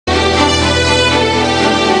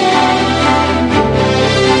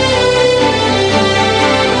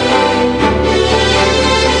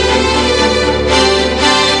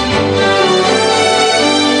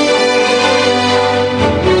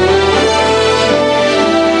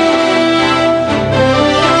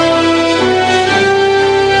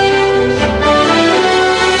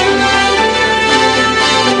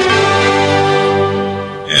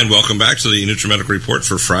welcome back to the Nutrimedical Report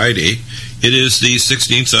for Friday. It is the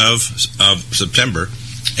 16th of September,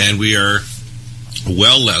 and we are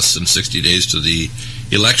well less than 60 days to the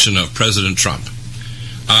election of President Trump.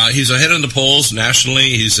 He's ahead in the polls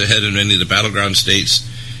nationally. He's ahead in many of the battleground states.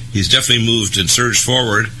 He's definitely moved and surged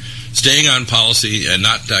forward, staying on policy and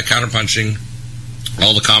not counterpunching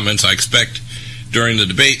all the comments I expect during the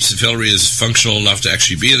debates. If Hillary is functional enough to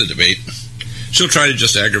actually be in the debate, she'll try to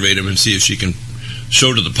just aggravate him and see if she can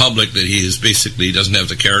show to the public that he is basically doesn't have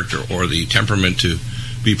the character or the temperament to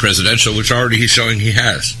be presidential, which already he's showing he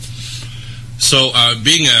has. So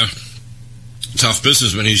being a tough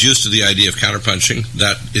businessman, he's used to the idea of counterpunching.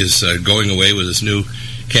 That is going away with his new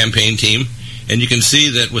campaign team. And you can see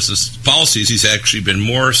that with his policies, he's actually been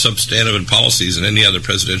more substantive in policies than any other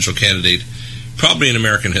presidential candidate, probably in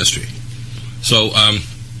American history. So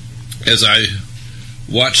as I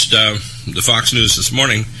watched the Fox News this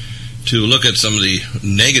morning to look at some of the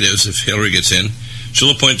negatives if Hillary gets in, she'll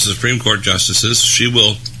appoint Supreme Court justices. She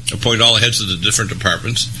will appoint all the heads of the different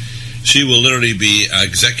departments. She will literally be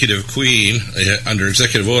executive queen under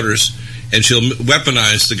executive orders, and she'll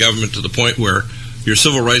weaponize the government to the point where your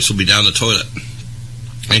civil rights will be down the toilet,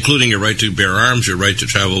 including your right to bear arms, your right to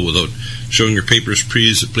travel without showing your papers,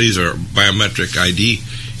 please, or biometric ID.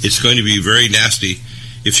 It's going to be very nasty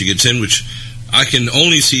if she gets in, which I can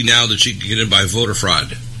only see now that she can get in by voter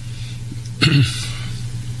fraud.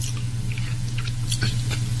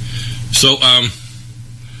 So,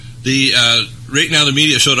 right now the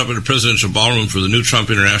media showed up at a presidential ballroom for the new Trump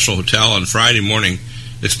International Hotel on Friday morning,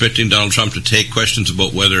 expecting Donald Trump to take questions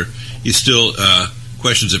about whether he still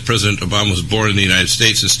questions if President Obama was born in the United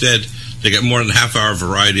States. Instead, they got more than a half-hour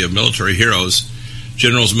variety of military heroes,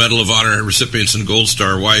 General's Medal of Honor recipients and Gold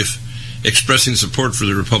Star wife, expressing support for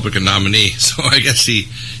the Republican nominee. So I guess he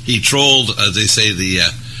trolled, as they say,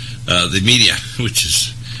 the media, which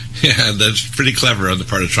is that's pretty clever on the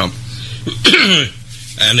part of Trump.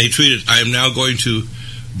 And they tweeted, "I am now going to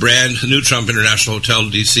brand the new Trump International Hotel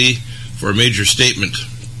in D.C. for a major statement."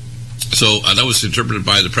 So that was interpreted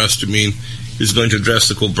by the press to mean he's going to address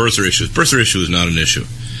the quote birther issue. Birther issue is not an issue.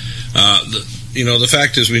 The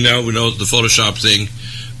fact is we know the Photoshop thing,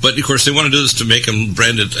 but of course they want to do this to make him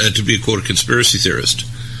branded to be a quote a conspiracy theorist.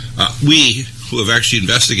 We who have actually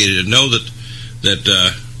investigated it know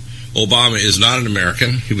that Obama is not an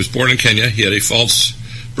American. He was born in Kenya. He had a false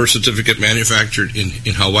birth certificate manufactured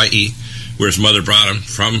in Hawaii, where his mother brought him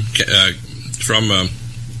from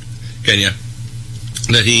Kenya.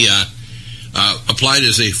 That he applied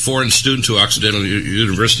as a foreign student to Occidental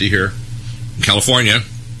University here in California,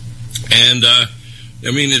 and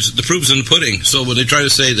the proof's in the pudding. So when they try to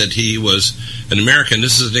say that he was an American,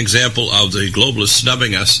 this is an example of the globalists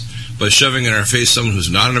snubbing us by shoving in our face someone who's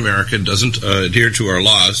not an American, doesn't adhere to our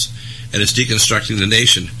laws, and is deconstructing the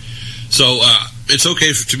nation. So it's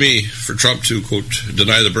okay to me for Trump to, quote,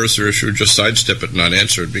 deny the birther issue or just sidestep it and not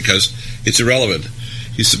answer it because it's irrelevant.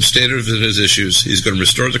 He's substantive in his issues. He's going to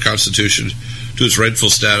restore the Constitution to its rightful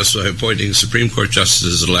status by appointing Supreme Court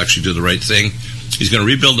justices that will actually do the right thing. He's going to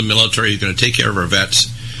rebuild the military. He's going to take care of our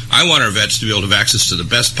vets. I want our vets to be able to have access to the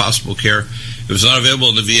best possible care. If it's not available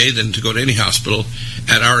in the VA, then to go to any hospital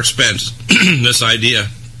at our expense. This idea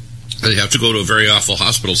that you have to go to a very awful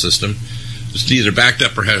hospital system, it's either backed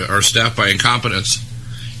up or staffed by incompetence,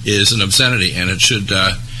 is an obscenity, and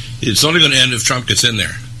it's only going to end if Trump gets in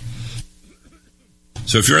there.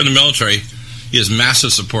 So if you're in the military, he has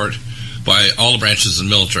massive support by all the branches of the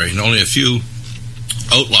military, and only a few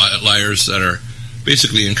outliers that are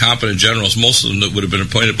basically incompetent generals, most of them that would have been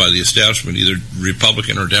appointed by the establishment, either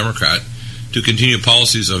Republican or Democrat, to continue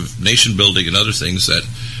policies of nation building and other things that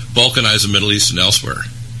balkanize the Middle East and elsewhere.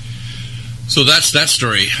 So that's that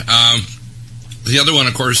story. The other one,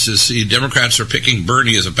 of course, is the Democrats are picking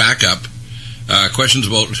Bernie as a backup. Questions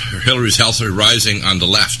about Hillary's health are rising on the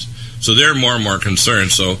left. So they're more and more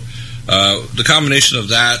concerned. So the combination of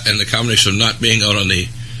that and the combination of not being out on the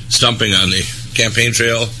stumping on the campaign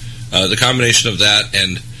trail, the combination of that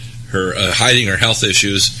and her hiding her health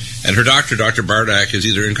issues, and her doctor, Dr. Bardak, is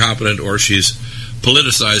either incompetent or she's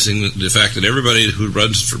politicizing the fact that everybody who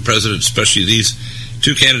runs for president, especially these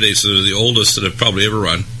two candidates that are the oldest that have probably ever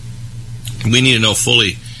run, we need to know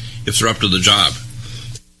fully if they're up to the job.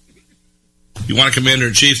 You want a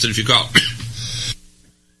commander-in-chief that if you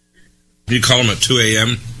call him at 2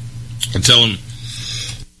 a.m. and tell him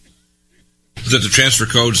that the transfer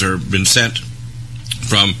codes have been sent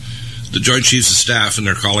from the Joint Chiefs of Staff, and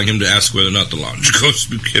they're calling him to ask whether or not the launch codes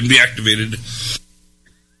can be activated.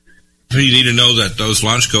 You need to know that those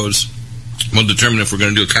launch codes will determine if we're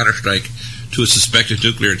going to do a counterstrike to a suspected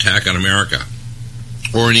nuclear attack on America,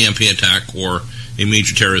 or an EMP attack, or a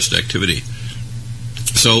major terrorist activity.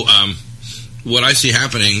 So what I see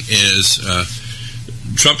happening is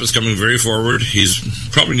Trump is coming very forward. He's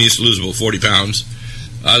probably needs to lose about 40 pounds.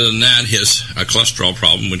 Other than that, his cholesterol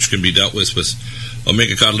problem, which can be dealt with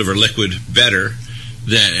omega cod liver liquid better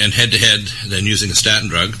and head-to-head than using a statin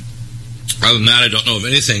drug. Other than that, I don't know of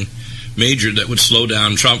anything major that would slow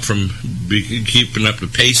down Trump from keeping up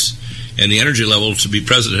the pace and the energy level to be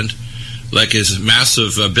president, like his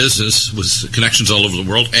massive business with connections all over the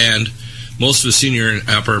world, and most of his senior and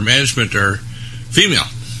upper management are female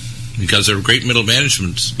because they're great middle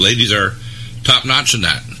management. Ladies are top-notch in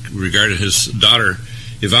that. Regarded his daughter,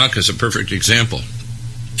 Ivanka, as a perfect example.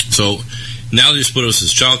 So now that he's put out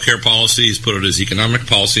his child care policy, he's put out his economic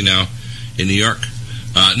policy now in New York.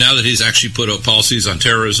 Now that he's actually put out policies on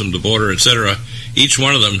terrorism, the border, etc., each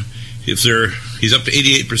one of them, he's up to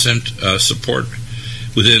 88% support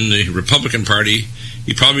within the Republican Party.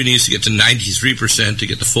 He probably needs to get to 93% to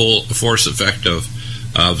get the full force effect of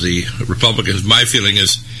the Republicans. My feeling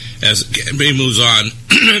is, as the campaign moves on,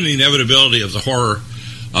 the inevitability of the horror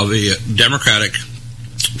of a Democratic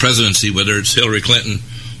presidency, whether it's Hillary Clinton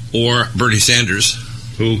or Bernie Sanders,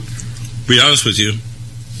 who, to be honest with you,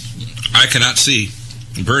 I cannot see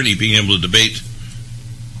Bernie being able to debate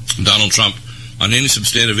Donald Trump on any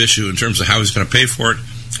substantive issue in terms of how he's going to pay for it,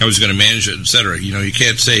 how he's going to manage it, etc. You know, you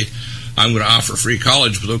can't say, I'm going to offer free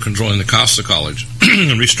college without controlling the cost of college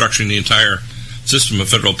and restructuring the entire system of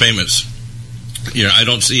federal payments. You know, I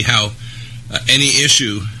don't see how any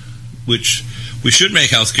issue, which we should make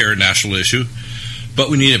healthcare a national issue, but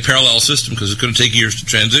we need a parallel system because it's going to take years to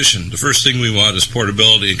transition. The first thing we want is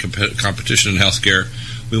portability and competition in healthcare.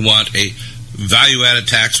 We want a value-added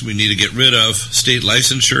tax. We need to get rid of state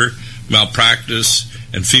licensure, malpractice,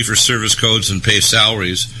 and fee-for-service codes and pay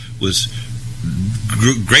salaries with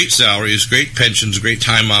great salaries, great pensions, great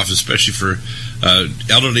time off, especially for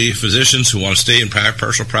elderly physicians who want to stay in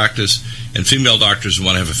partial practice and female doctors who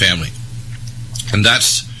want to have a family. And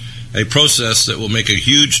that's a process that will make a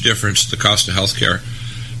huge difference to the cost of health care.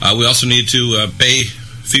 We also need to pay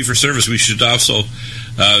fee-for-service. We should also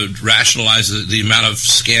rationalize the amount of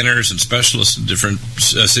scanners and specialists in different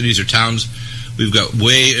cities or towns. We've got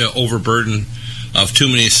way overburden of too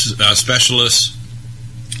many specialists,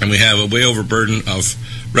 and we have a way overburden of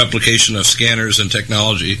replication of scanners and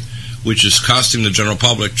technology, which is costing the general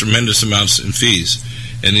public tremendous amounts in fees.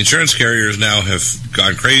 And the insurance carriers now have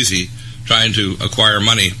gone crazy trying to acquire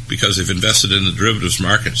money because they've invested in the derivatives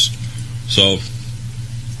markets. So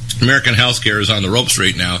American healthcare is on the ropes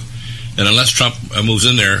right now, and unless Trump moves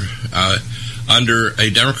in there, under a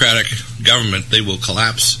Democratic government, they will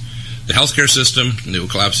collapse the healthcare system, and they will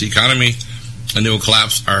collapse the economy, and they will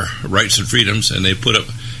collapse our rights and freedoms, and they put up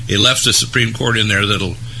a leftist Supreme Court in there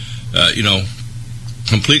that'll,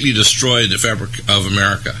 completely destroy the fabric of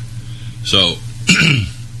America. So,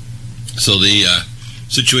 so the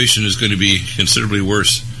situation is going to be considerably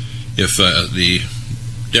worse if the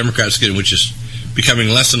Democrats get in, which is becoming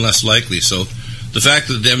less and less likely. So the fact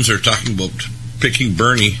that the Dems are talking about picking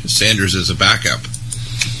Bernie Sanders as a backup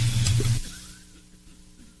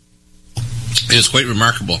is quite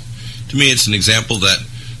remarkable. To me, it's an example that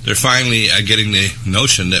they're finally getting the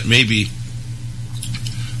notion that maybe,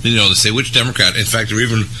 they say which Democrat. In fact, they're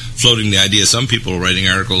even floating the idea, some people are writing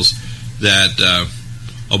articles, that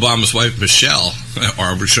Obama's wife, Michelle,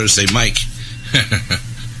 or should I say Mike,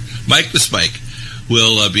 Mike the Spike,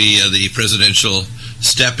 will be the presidential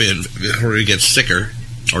step-in before he gets sicker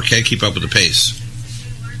or can't keep up with the pace,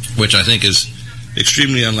 which I think is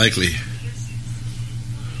extremely unlikely.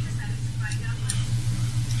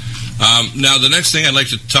 Now, the next thing I'd like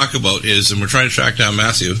to talk about is, and we're trying to track down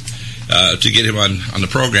Matthew to get him on the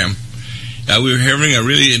program. We were having a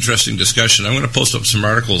really interesting discussion. I'm going to post up some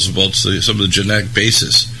articles about some of the genetic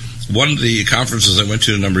basis. One of the conferences I went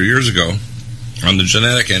to a number of years ago on the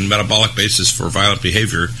genetic and metabolic basis for violent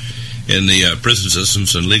behavior in the prison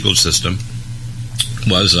systems and legal system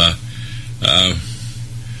was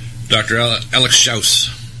Dr. Alex Schaus.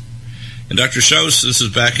 And Dr. Schaus, this is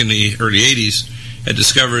back in the early 80s, had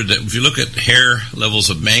discovered that if you look at hair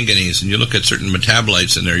levels of manganese and you look at certain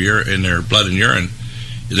metabolites in their blood and urine,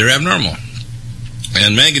 they're abnormal.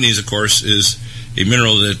 And manganese, of course, is a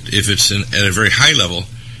mineral that, if it's at a very high level,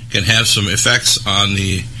 can have some effects on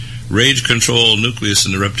the rage control nucleus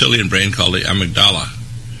in the reptilian brain called the amygdala.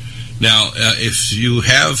 Now, if you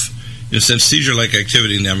have, in a sense, seizure-like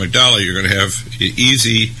activity in the amygdala, you're going to have an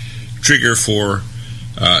easy trigger for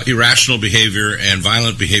irrational behavior and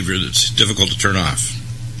violent behavior that's difficult to turn off.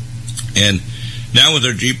 And now with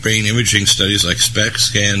our deep brain imaging studies like SPECT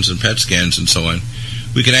scans and PET scans and so on,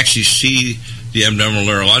 we can actually see the abnormal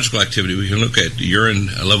neurological activity, we can look at urine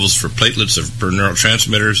levels for platelets for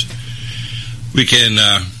neurotransmitters. We can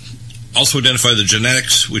also identify the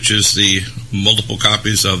genetics, which is the multiple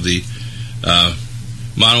copies of the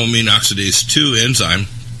monoamine oxidase 2 enzyme.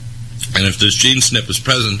 And if this gene SNP is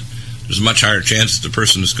present, there's a much higher chance that the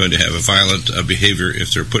person is going to have a violent behavior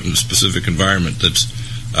if they're put in a specific environment that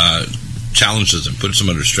challenges them, puts them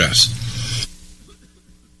under stress.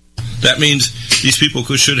 That means these people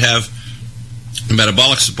should have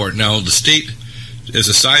metabolic support. Now, the state, as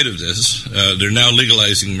a side of this, they're now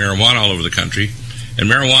legalizing marijuana all over the country, and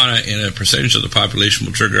marijuana in a percentage of the population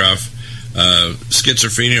will trigger off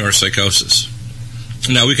schizophrenia or psychosis.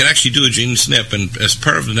 Now, we can actually do a gene SNP, and as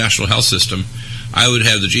part of the national health system, I would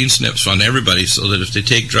have the gene SNPs on everybody so that if they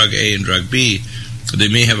take drug A and drug B, they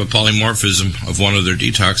may have a polymorphism of one of their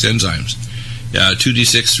detox enzymes.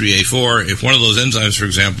 2D6-3A4, if one of those enzymes, for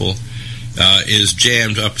example, is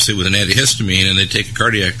jammed up, say, with an antihistamine, and they take a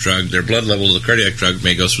cardiac drug, their blood level of the cardiac drug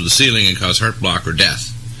may go through the ceiling and cause heart block or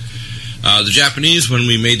death. The Japanese, when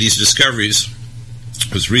we made these discoveries,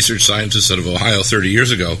 was research scientists out of Ohio 30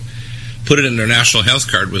 years ago, put it in their national health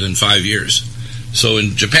card within 5 years. So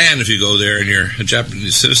in Japan, if you go there and you're a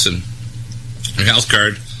Japanese citizen, your health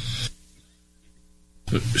card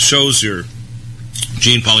shows your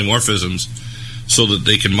gene polymorphisms so that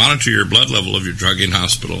they can monitor your blood level of your drug in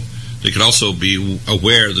hospital. They can also be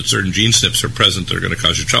aware that certain gene SNPs are present that are going to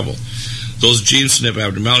cause you trouble. Those gene SNP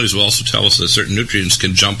abnormalities will also tell us that certain nutrients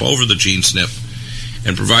can jump over the gene SNP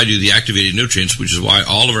and provide you the activated nutrients, which is why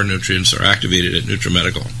all of our nutrients are activated at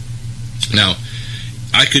Nutrimedical. Now,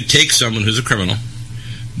 I could take someone who's a criminal,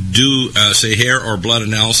 do, say, hair or blood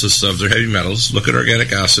analysis of their heavy metals, look at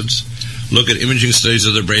organic acids, look at imaging studies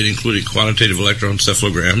of their brain, including quantitative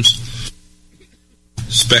electroencephalograms,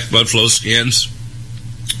 SPECT blood flow scans,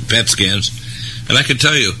 PET scans, and I can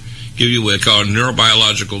tell you, give you what I call a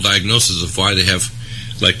neurobiological diagnosis of why they have,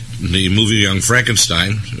 like the movie Young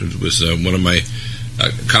Frankenstein. It was one of my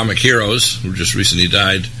comic heroes who just recently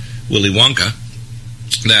died, Willy Wonka.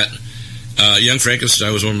 That Young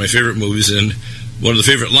Frankenstein was one of my favorite movies, and one of the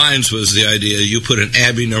favorite lines was the idea you put an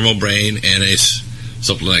abnormal brain and a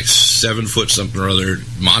something like 7 foot something or other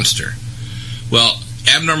monster. Well,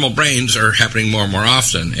 abnormal brains are happening more and more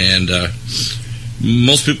often, and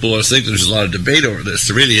most people think there's a lot of debate over this.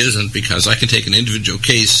 There really isn't, because I can take an individual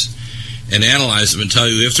case and analyze them and tell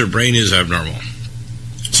you if their brain is abnormal.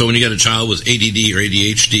 So when you get a child with ADD or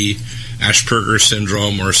ADHD, Asperger's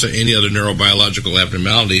syndrome, or any other neurobiological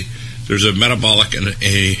abnormality, there's a metabolic and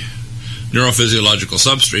a neurophysiological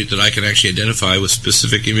substrate that I can actually identify with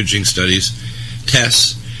specific imaging studies,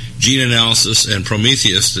 tests, gene analysis, and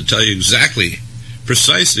Prometheus to tell you exactly,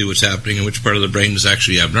 precisely what's happening and which part of the brain is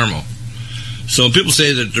actually abnormal. So when people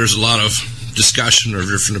say that there's a lot of discussion or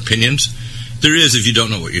different opinions, there is if you don't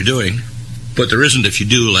know what you're doing, but there isn't if you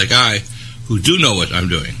do, like I, who do know what I'm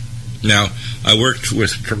doing. Now, I worked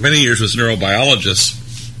for many years with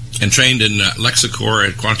neurobiologists and trained in Lexicor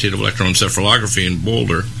at quantitative electroencephalography in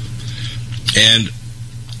Boulder. And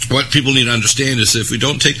what people need to understand is if we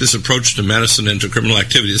don't take this approach to medicine and to criminal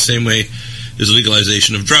activity the same way as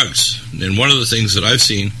legalization of drugs. And one of the things that I've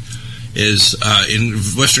seen is in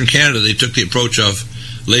Western Canada, they took the approach of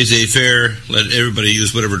laissez-faire, let everybody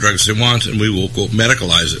use whatever drugs they want, and we will, quote,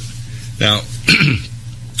 medicalize it. Now,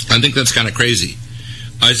 I think that's kind of crazy.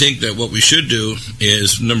 I think that what we should do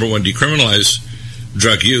is, number one, decriminalize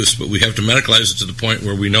drug use, but we have to medicalize it to the point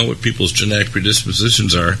where we know what people's genetic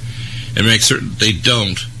predispositions are and make certain they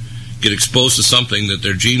don't get exposed to something that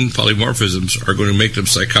their gene polymorphisms are going to make them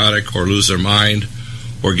psychotic or lose their mind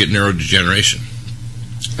or get neurodegeneration.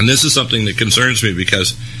 And this is something that concerns me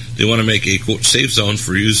because they want to make a, quote, safe zone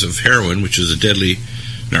for use of heroin, which is a deadly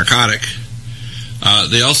narcotic.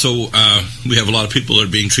 They also, we have a lot of people that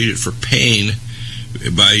are being treated for pain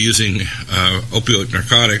by using opioid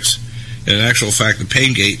narcotics. And in actual fact, the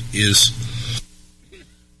pain gate is,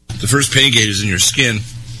 the first pain gate is in your skin.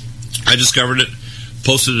 I discovered it,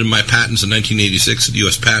 posted it in my patents in 1986 at the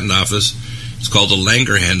U.S. Patent Office. It's called the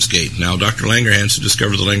Langerhans gate. Now, Dr. Langerhans, who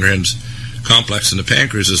discovered the Langerhans complex in the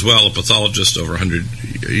pancreas as well, a pathologist over around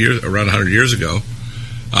 100 years ago,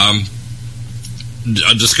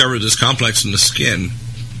 discovered this complex in the skin.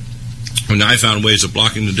 And I found ways of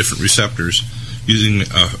blocking the different receptors using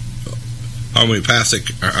homeopathic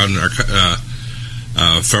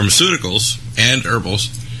pharmaceuticals and herbals,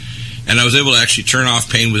 and I was able to actually turn off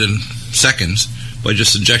pain within seconds by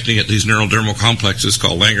just injecting at these neurodermal complexes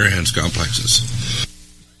called Langerhans complexes.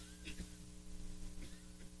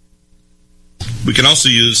 We can also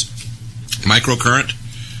use microcurrent.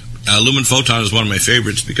 Lumen photon is one of my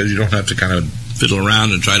favorites because you don't have to kind of fiddle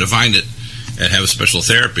around and try to find it. and have a special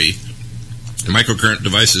therapy. The microcurrent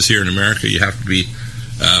devices here in America, you have to be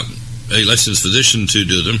a licensed physician to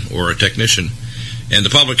do them, or a technician. And the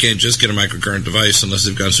public can't just get a microcurrent device unless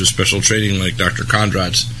they've gone through special training like Dr.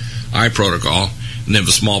 Conrad's eye protocol, and they have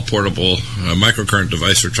a small portable microcurrent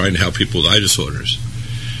device for trying to help people with eye disorders.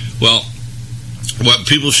 Well, what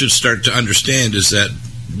people should start to understand is that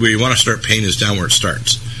where you want to start pain is down where it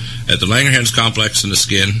starts. At the Langerhans complex in the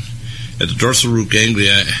skin, at the dorsal root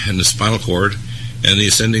ganglia and the spinal cord, and the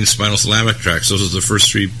ascending spinal thalamic tracts. Those are the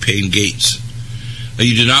first three pain gates. Now,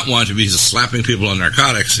 you do not want to be slapping people on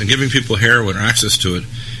narcotics, and giving people heroin or access to it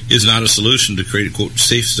is not a solution to create a, quote,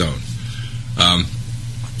 safe zone.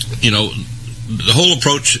 The whole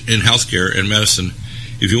approach in healthcare and medicine,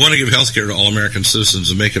 if you want to give healthcare to all American citizens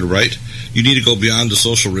and make it a right, you need to go beyond the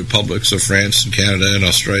social republics of France and Canada and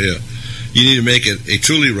Australia. You need to make it a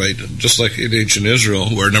truly right, just like in ancient Israel,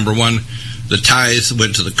 where, number one, the tithe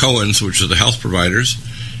went to the Cohens, which are the health providers,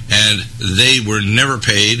 and they were never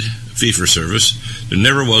paid fee-for-service. There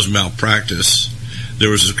never was malpractice. There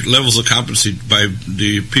was levels of competency by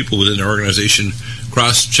the people within the organization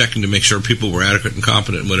cross-checking to make sure people were adequate and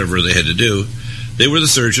competent in whatever they had to do. They were the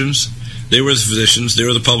surgeons. They were the physicians. They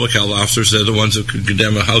were the public health officers. They're the ones who could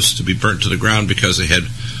condemn a house to be burnt to the ground because they had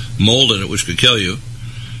mold in it, which could kill you.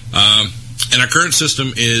 And our current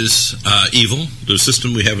system is evil. The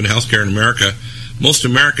system we have in healthcare in America, most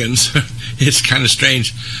Americans, it's kind of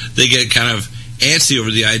strange, they get kind of antsy over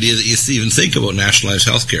the idea that you even think about nationalized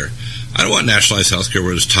healthcare. I don't want nationalized healthcare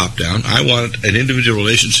where it's top-down. I want an individual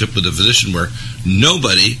relationship with a physician where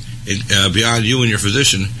nobody, beyond you and your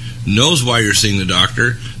physician, knows why you're seeing the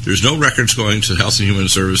doctor. There's no records going to Health and Human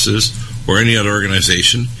Services or any other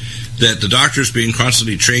organization. That the doctor's being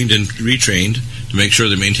constantly trained and retrained to make sure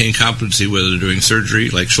they maintain competency, whether they're doing surgery,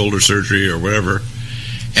 like shoulder surgery or whatever.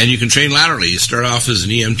 And you can train laterally. You start off as an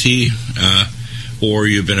EMT, or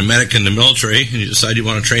you've been a medic in the military, and you decide you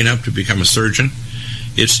want to train up to become a surgeon.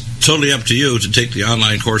 It's totally up to you to take the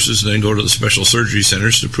online courses and then go to the special surgery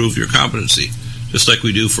centers to prove your competency, just like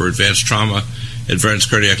we do for advanced trauma, advanced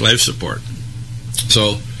cardiac life support.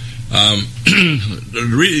 So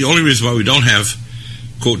the only reason why we don't have,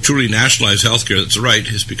 quote, truly nationalized healthcare that's right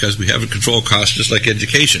is because we haven't controlled costs, just like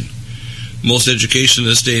education. Most education in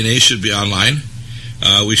this day and age should be online.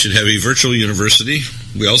 We should have a virtual university.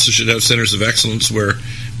 We also should have centers of excellence where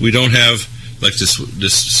we don't have like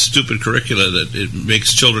this stupid curricula that it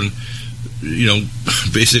makes children,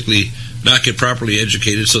 basically not get properly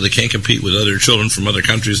educated so they can't compete with other children from other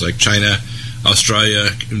countries like China,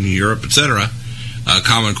 Australia, Europe, etc.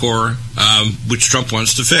 Common Core, which Trump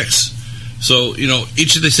wants to fix. So,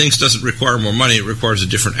 each of these things doesn't require more money. It requires a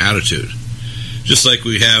different attitude. Just like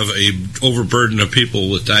we have a overburden of people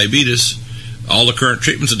with diabetes, all the current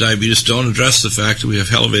treatments of diabetes don't address the fact that we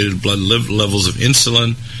have elevated blood levels of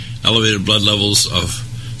insulin, elevated blood levels of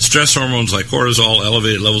stress hormones like cortisol,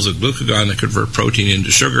 elevated levels of glucagon that convert protein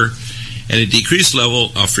into sugar, and a decreased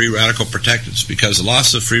level of free radical protectants, because the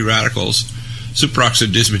loss of free radicals,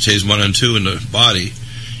 superoxide dismutase 1 and 2 in the body,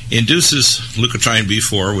 induces leukotriene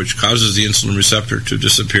B4, which causes the insulin receptor to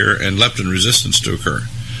disappear and leptin resistance to occur.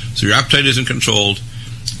 So your appetite isn't controlled.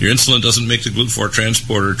 Your insulin doesn't make the GLUT4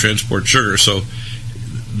 transporter transport sugar. So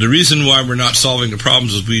the reason why we're not solving the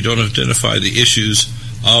problems is we don't identify the issues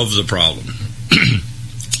of the problem.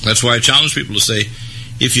 That's why I challenge people to say,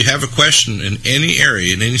 if you have a question in any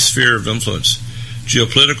area, in any sphere of influence,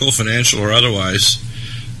 geopolitical, financial, or otherwise,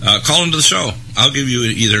 call into the show. I'll give you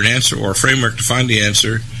either an answer or a framework to find the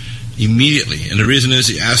answer immediately. And the reason is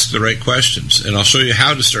you ask the right questions. And I'll show you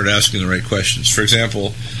how to start asking the right questions. For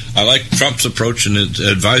example, I like Trump's approach and his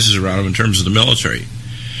advisors around him in terms of the military.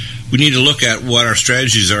 We need to look at what our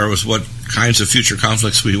strategies are with what kinds of future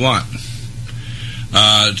conflicts we want,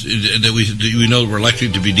 that we know we're likely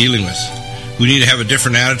to be dealing with. We need to have a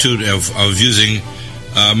different attitude of using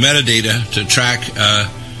metadata to track,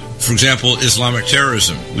 for example, Islamic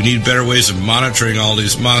terrorism. We need better ways of monitoring all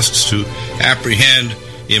these mosques to apprehend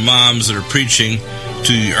imams that are preaching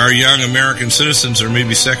to our young American citizens, or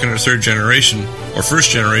maybe second or third generation or first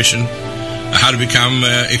generation, how to become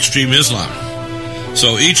extreme Islam.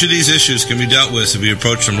 So each of these issues can be dealt with if we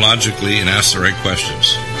approach them logically and ask the right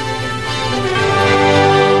questions.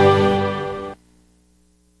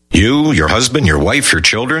 You, your husband, your wife, your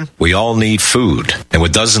children, we all need food. And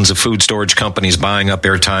with dozens of food storage companies buying up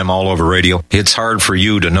airtime all over radio, it's hard for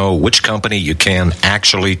you to know which company you can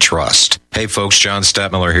actually trust. Hey folks, John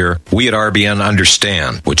Stadtmiller here. We at RBN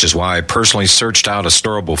understand, which is why I personally searched out a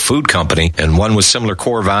storable food company and one with similar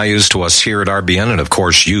core values to us here at RBN and of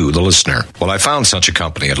course you, the listener. Well, I found such a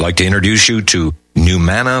company. I'd like to introduce you to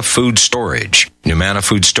Numana Food Storage. Numana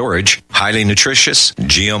Food Storage, highly nutritious,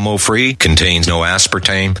 GMO-free, contains no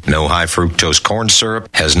aspartame, no high fructose corn syrup,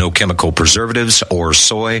 has no chemical preservatives or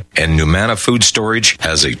soy, and Numana Food Storage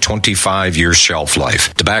has a 25-year shelf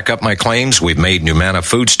life. To back up my claims, we've made Numana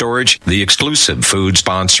Food Storage the exclusive food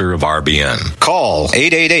sponsor of RBN. Call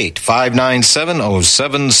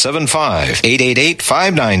 888-597-0775,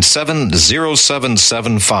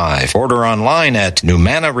 888-597-0775. Order online at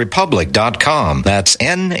NumanaRepublic.com. That's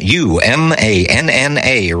NUMANNA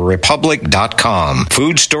Republic.com.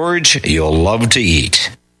 Food storage you'll love to eat.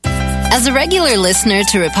 As a regular listener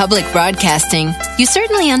to Republic Broadcasting, you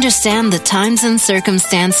certainly understand the times and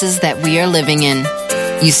circumstances that we are living in.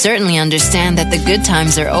 You certainly understand that the good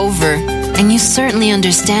times are over, and you certainly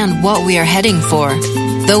understand what we are heading for.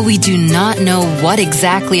 Though we do not know what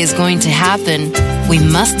exactly is going to happen, we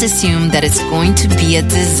must assume that it's going to be a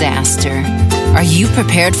disaster. Are you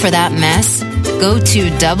prepared for that mess? Go to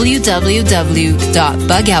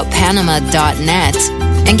www.bugoutpanama.net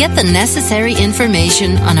and get the necessary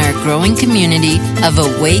information on our growing community of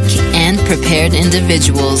awake and prepared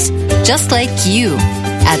individuals, just like you.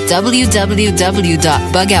 At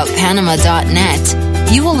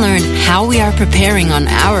www.bugoutpanama.net, you will learn how we are preparing on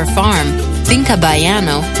our farm, Finca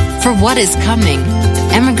Bayano, for what is coming.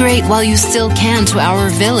 Emigrate while you still can to our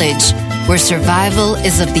village, where survival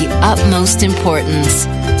is of the utmost importance.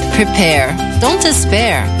 Prepare, don't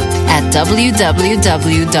despair, at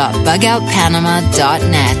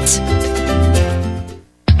www.bugoutpanama.net.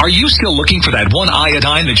 Are you still looking for that one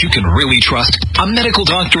iodine that you can really trust? A medical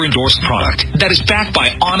doctor endorsed product that is backed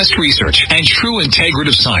by honest research and true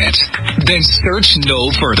integrative science? Then search no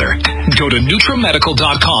further. Go to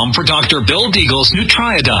Nutrimedical.com for Dr. Bill Deagle's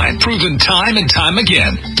Nutriodine, proven time and time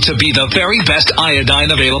again to be the very best iodine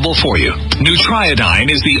available for you. Nutriodine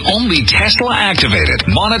is the only Tesla-activated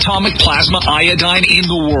monatomic plasma iodine in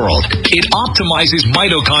the world. It optimizes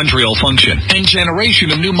mitochondrial function and generation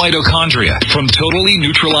of new mitochondria, from totally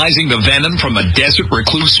neutralizing the venom from a desert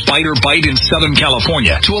recluse spider bite in Southern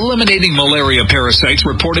California to eliminating malaria parasites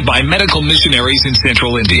reported by medical missionaries in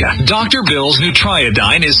central India. Dr. Bill's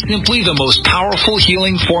Nutriodine is simply the most powerful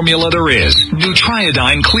healing formula there is.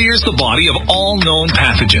 Nutriodine clears the body of all known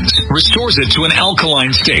pathogens, restores it to an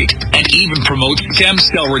alkaline state, and even promotes stem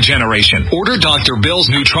cell regeneration. Order Dr. Bill's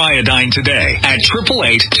Nutriodine today at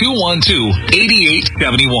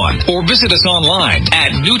 888-212-8871 or visit us online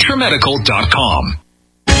at Nutrimedical.com.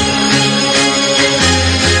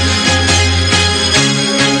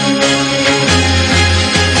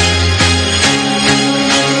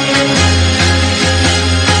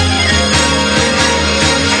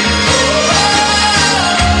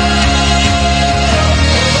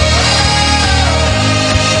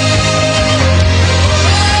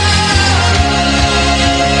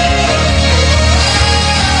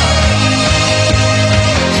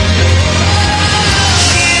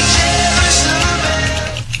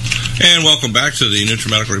 And welcome back to the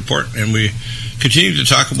Nutrimedical Report, and we continue to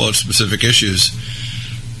talk about specific issues.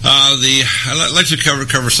 I'd like to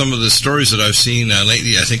cover some of the stories that I've seen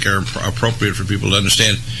lately. I think are appropriate for people to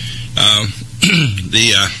understand.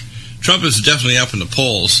 Trump is definitely up in the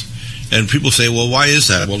polls, and people say, "Well, why is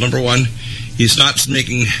that?" Well, number one, he's not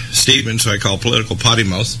making statements I call political potty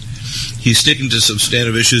mouth. He's sticking to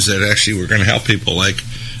substantive issues that actually were going to help people, like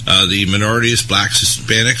the minorities, blacks,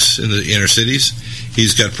 Hispanics in the inner cities.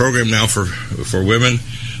 He's got a program now for women,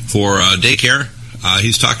 for daycare.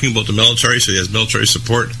 He's talking about the military, so he has military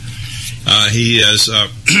support. He is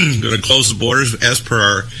going to close the borders as per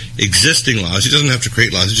our existing laws. He doesn't have to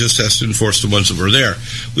create laws. He just has to enforce the ones that were there.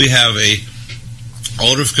 We have a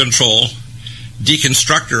out-of-control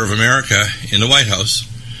deconstructor of America in the White House,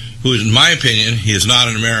 who, in my opinion, he is not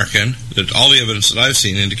an American. That all the evidence that I've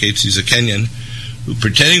seen indicates he's a Kenyan, who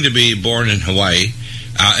pretending to be born in Hawaii.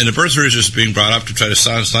 And the birth rate is being brought up to try to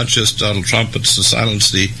silence not just Donald Trump, but to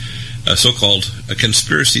silence the so-called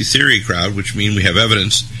conspiracy theory crowd, which mean we have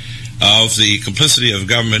evidence of the complicity of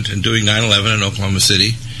government in doing 9/11 in Oklahoma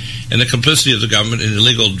City, and the complicity of the government in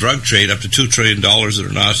illegal drug trade up to $2 trillion that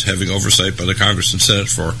are not having oversight by the Congress and Senate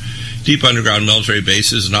for deep underground military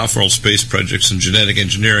bases and off-world space projects and genetic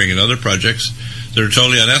engineering and other projects that are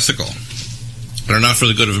totally unethical. They're not for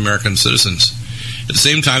the good of American citizens. At the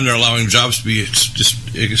same time, they're allowing jobs to be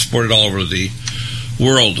exported all over the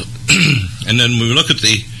world. And then when we look at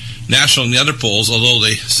the national and the other polls, although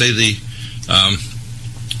they say the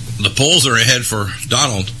polls are ahead for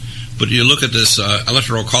Donald, but you look at this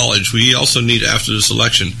electoral college, we also need, after this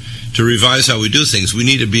election, to revise how we do things. We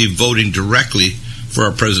need to be voting directly for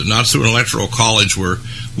our president, not through an electoral college where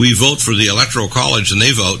we vote for the electoral college and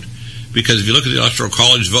they vote. Because if you look at the electoral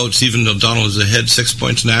college votes, even though Donald is ahead 6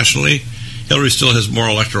 points nationally, Hillary still has more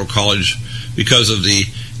electoral college because of the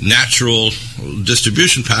natural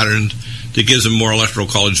distribution pattern that gives them more electoral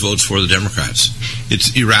college votes for the Democrats.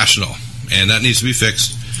 It's irrational, and that needs to be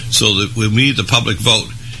fixed so that when we, the public, vote,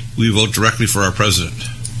 we vote directly for our president.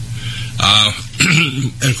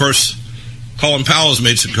 And, of course, Colin Powell has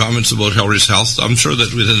made some comments about Hillary's health. I'm sure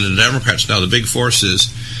that within the Democrats now, the big force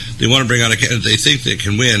is they want to bring on a candidate they think they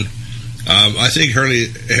can win. I think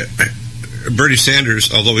Bernie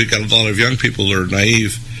Sanders, although we've got a lot of young people that are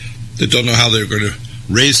naive, that don't know how they're going to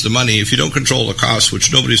raise the money. If you don't control the cost,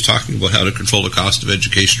 which nobody's talking about how to control the cost of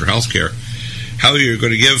education or health care, how are you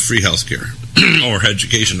going to give free health care or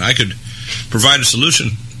education? I could provide a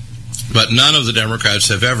solution, but none of the Democrats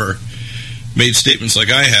have ever made statements like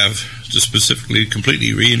I have to specifically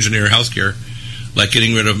completely re-engineer health care, like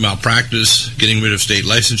getting rid of malpractice, getting rid of state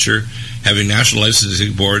licensure, having national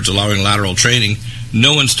licensing boards, allowing lateral training.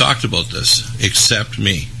 No one's talked about this except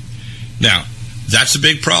me. Now, that's a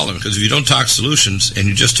big problem, because if you don't talk solutions and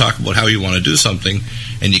you just talk about how you want to do something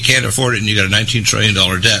and you can't afford it and you got a $19 trillion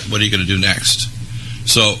debt, what are you going to do next?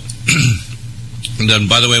 So, and then,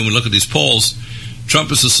 by the way, when we look at these polls,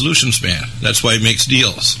 Trump is a solutions man. That's why he makes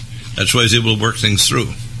deals. That's why he's able to work things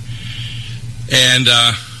through. And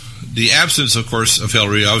the absence, of course, of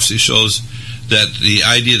Hillary obviously shows that the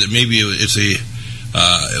idea that maybe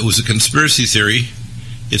it was a conspiracy theory.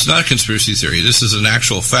 It's not a conspiracy theory. This is an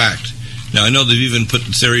actual fact. Now, I know they've even put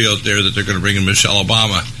the theory out there that they're going to bring in Michelle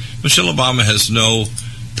Obama. Michelle Obama has no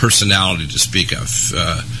personality to speak of.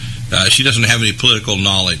 She doesn't have any political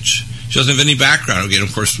knowledge. She doesn't have any background. Again,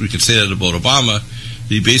 of course, we can say that about Obama.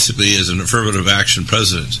 He basically is an affirmative action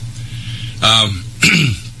president.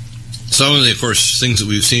 Some of the, of course, things that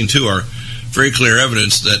we've seen, too, are very clear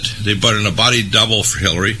evidence that they brought in a body double for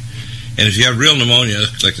Hillary. And if you have real pneumonia,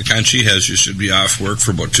 like the kind she has, you should be off work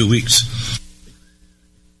for about 2 weeks.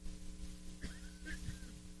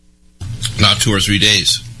 Not 2 or 3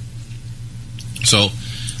 days. So,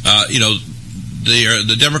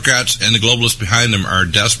 the Democrats and the globalists behind them are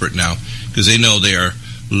desperate now because they know they are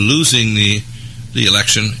losing the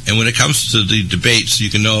election. And when it comes to the debates, you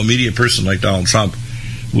can know a media person like Donald Trump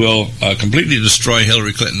will completely destroy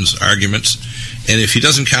Hillary Clinton's arguments. And if he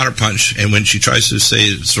doesn't counterpunch, and when she tries to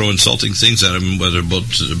throw insulting things at him, whether about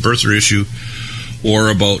the birther issue or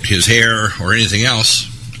about his hair or anything else,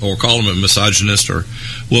 or call him a misogynist or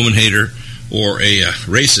woman hater or a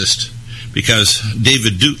racist, because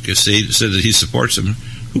David Duke has said that he supports him.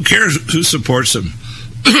 Who cares who supports him?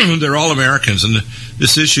 They're all Americans. And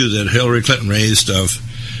this issue that Hillary Clinton raised of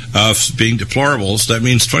being deplorables, that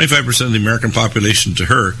means 25% of the American population to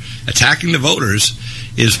her. Attacking the voters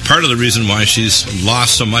is part of the reason why she's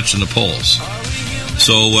lost so much in the polls.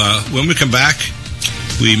 So when we come back,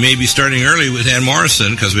 we may be starting early with Ann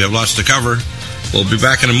Morrison because we have lots to cover. We'll be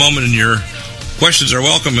back in a moment, and your questions are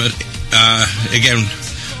welcome. Again,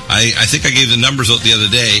 I think I gave the numbers out the other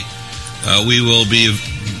day. We will be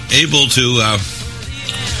able to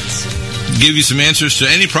give you some answers to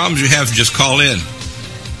any problems you have. Just call in.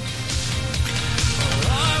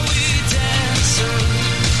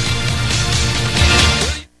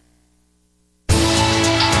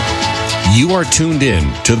 You are tuned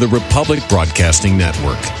in to the Republic Broadcasting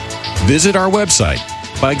Network. Visit our website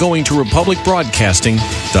by going to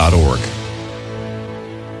republicbroadcasting.org.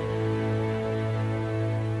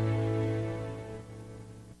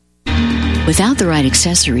 Without the right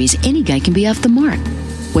accessories, any guy can be off the mark.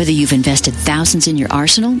 Whether you've invested thousands in your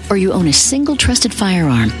arsenal or you own a single trusted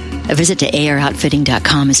firearm, a visit to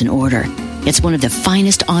AROutfitting.com is in order. It's one of the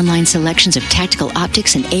finest online selections of tactical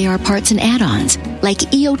optics and AR parts and add-ons, like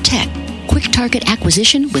EOTech, quick target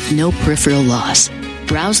acquisition with no peripheral loss.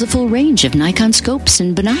 Browse the full range of Nikon scopes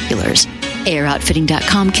and binoculars.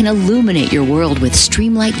 AROutfitting.com can illuminate your world with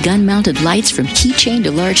Streamlight gun-mounted lights from keychain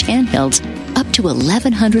to large handhelds, up to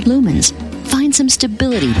 1,100 lumens. Find some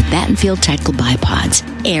stability with Battenfield tactical bipods.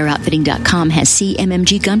 AirOutfitting.com has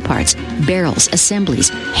CMMG gun parts, barrels,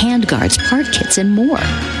 assemblies, handguards, part kits, and more.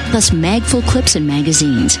 Plus mag-full clips and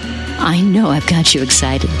magazines. I know I've got you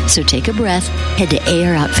excited, so take a breath. Head to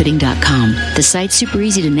AirOutfitting.com. The site's super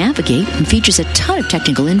easy to navigate and features a ton of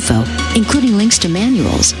technical info, including links to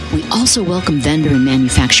manuals. We also welcome vendor and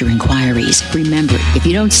manufacturer inquiries. Remember, if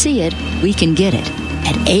you don't see it, we can get it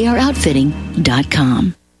at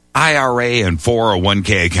AirOutfitting.com. IRA and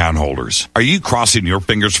 401k account holders, are you crossing your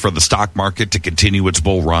fingers for the stock market to continue its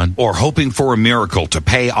bull run? Or hoping for a miracle to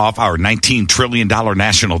pay off our $19 trillion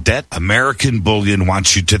national debt? American Bullion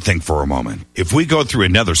wants you to think for a moment. If we go through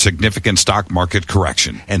another significant stock market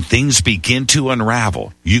correction and things begin to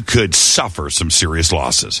unravel, you could suffer some serious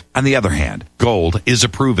losses. On the other hand, gold is a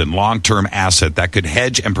proven long-term asset that could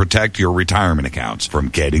hedge and protect your retirement accounts from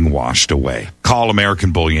getting washed away. Call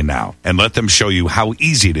American Bullion now and let them show you how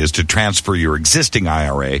easy it is to transfer your existing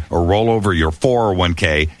IRA or roll over your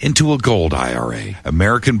 401k into a gold IRA.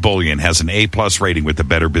 American Bullion has an A+ rating with the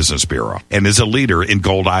Better Business Bureau and is a leader in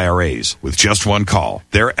gold IRAs. With just one call,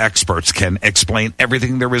 their experts can explain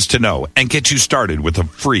everything there is to know and get you started with a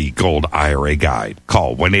free gold IRA guide.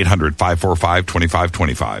 Call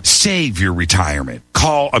 1-800-545-2525. Save your retirement.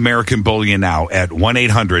 Call American Bullion now at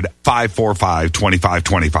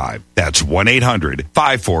 1-800-545-2525. That's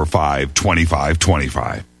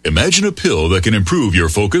 1-800-545-2525. Imagine a pill that can improve your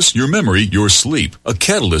focus, your memory, your sleep. A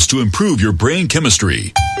catalyst to improve your brain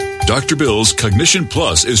chemistry. Dr. Bill's Cognition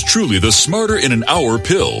Plus is truly the smarter in an hour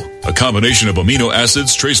pill. A combination of amino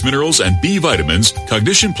acids, trace minerals, and B vitamins,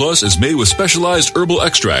 Cognition Plus is made with specialized herbal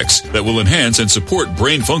extracts that will enhance and support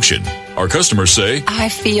brain function. Our customers say, I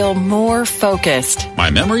feel more focused.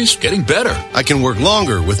 My memory's getting better. I can work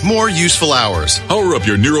longer with more useful hours. Power up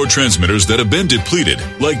your neurotransmitters that have been depleted,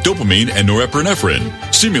 like dopamine and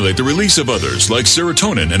norepinephrine. Stimulate the release of others, like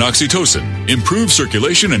serotonin and oxytocin. Improve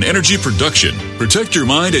circulation and energy production. Protect your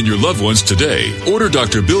mind and your loved ones today. Order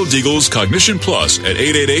Dr. Bill Deagle's Cognition Plus at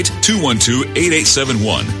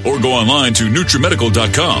 888-212-8871 or go online to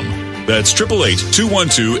Nutrimedical.com. That's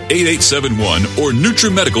 888-212-8871 or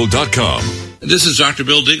Nutrimedical.com. This is Dr.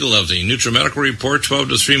 Bill Deagle of the Nutrimedical Report, 12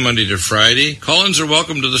 to 3, Monday to Friday. Call-ins are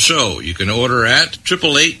welcome to the show. You can order at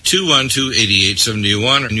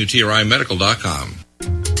 888-212-8871 or NutriMedical.com.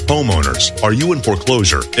 Homeowners, are you in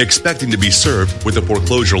foreclosure, expecting to be served with a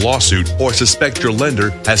foreclosure lawsuit, or suspect your lender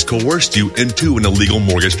has coerced you into an illegal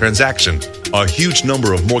mortgage transaction? A huge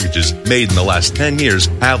number of mortgages made in the last 10 years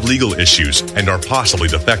have legal issues and are possibly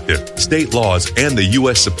defective. State laws and the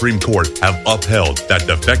U.S. Supreme Court have upheld that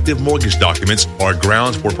defective mortgage documents are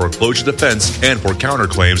grounds for foreclosure defense and for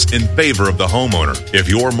counterclaims in favor of the homeowner. If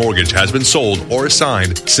your mortgage has been sold or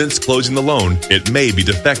assigned since closing the loan, it may be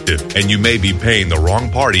defective and you may be paying the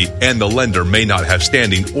wrong party, and the lender may not have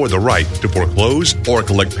standing or the right to foreclose or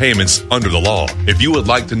collect payments under the law. If you would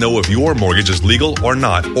like to know if your mortgage is legal or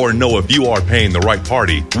not, or know if you are paying the right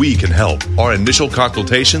party, we can help. Our initial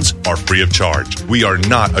consultations are free of charge. We are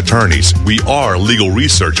not attorneys. We are legal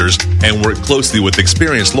researchers and work closely with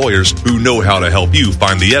experienced lawyers who know how to help you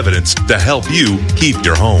find the evidence to help you keep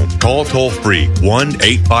your home. Call toll-free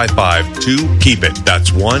 1-855-2-KEEP-IT. That's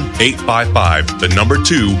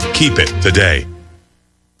 1-855-2-KEEP-IT today.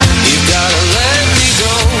 Gotta let me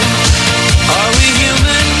go. Are we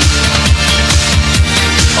human?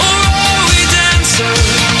 Or are we dancer?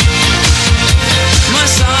 My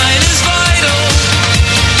sign is vital.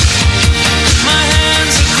 My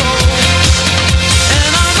hands are cold.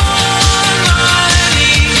 And I'm on my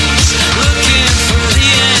knees looking for the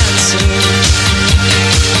answer.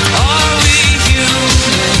 Are we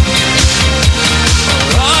human? Or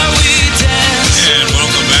are we dancer? And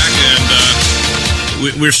welcome back.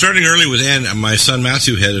 We're starting early with Ann. My son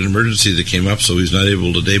Matthew had an emergency that came up, so he's not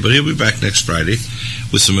able today, but he'll be back next Friday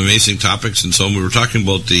with some amazing topics. And so we were talking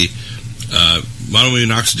about the monoamine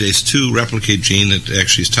oxidase 2 replicate gene that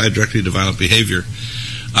actually is tied directly to violent behavior.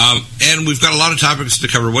 And we've got a lot of topics to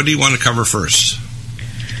cover. What do you want to cover first?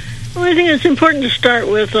 Well, I think it's important to start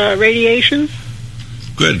with radiation.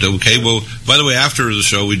 Good. Okay. Well, by the way, after the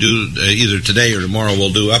show, we do either today or tomorrow,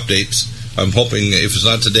 we'll do updates. I'm hoping, if it's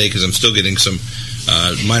not today, because I'm still getting some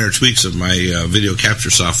minor tweaks of my video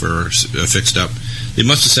capture software fixed up. They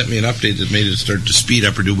must have sent me an update that made it start to speed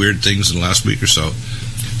up or do weird things in the last week or so.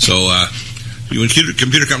 So when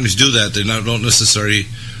computer companies do that, they don't necessarily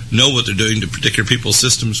know what they're doing to particular people's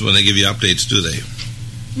systems when they give you updates, do they?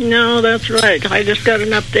 No, that's right. I just got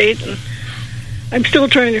an update, and I'm still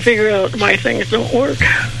trying to figure out why things don't work.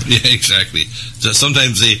 Yeah, exactly. So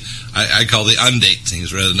sometimes I call they undate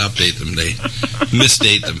things rather than update them. They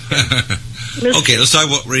misdate them. Okay, let's talk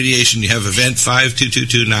about radiation. You have event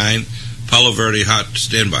 52229, Palo Verde hot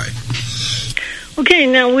standby. Okay,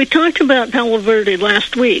 now we talked about Palo Verde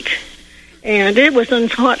last week, and it was on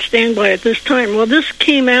hot standby at this time. Well, this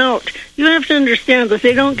came out. You have to understand that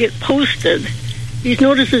they don't get posted. These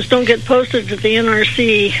notices don't get posted to the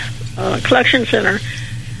NRC collection center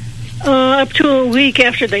up to a week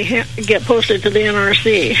after they get posted to the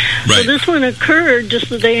NRC. Right. So this one occurred just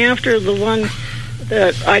the day after the one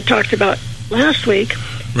that I talked about last week,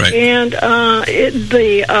 Right. And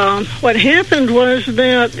what happened was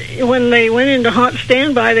that when they went into hot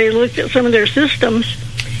standby, they looked at some of their systems,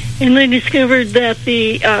 and they discovered that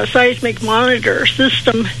the seismic monitor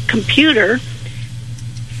system computer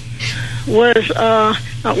was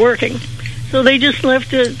not working. So they just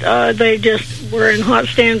left it. They just were in hot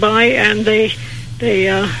standby, and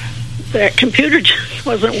that computer just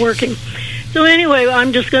wasn't working. So anyway,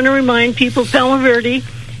 I'm just going to remind people, Palo Verde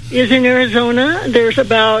is in Arizona. There's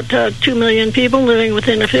about 2 million people living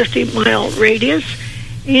within a 50-mile radius,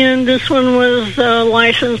 and this one was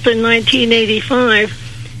licensed in 1985.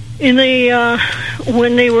 And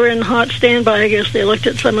when they were in hot standby, I guess they looked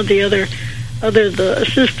at some of the other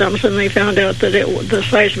systems, and they found out that the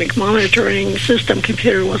seismic monitoring system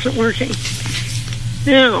computer wasn't working.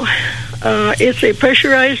 Now, it's a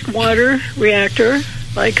pressurized water reactor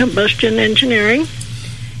by Combustion Engineering,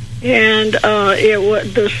 and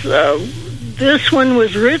this one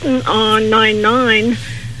was written on 9/9,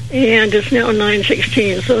 and it's now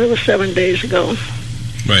 9/16, so it was 7 days ago.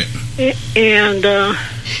 Right. And they're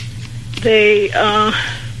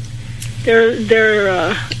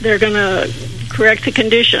going to correct the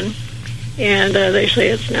condition, and they say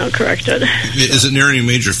it's now corrected. Is it near any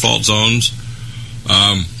major fault zones?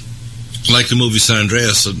 Like the movie San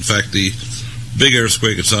Andreas, in fact, the big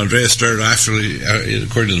earthquake at San Andreas started actually,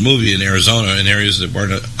 according to the movie, in Arizona, in areas that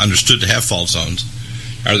weren't understood to have fault zones.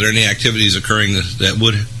 Are there any activities occurring that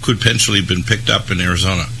could potentially have been picked up in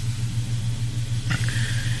Arizona?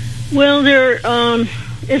 Well,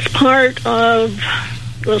 it's part of,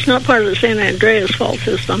 it's not part of the San Andreas fault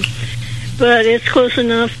system, but it's close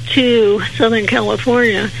enough to Southern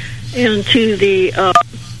California and to the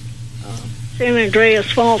San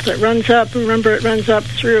Andreas fault that runs up. Remember, it runs up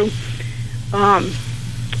through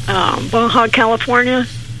Baja California.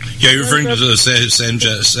 Yeah, you're referring to the San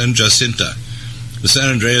Jacinto. The San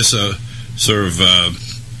Andreas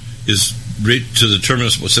is right to the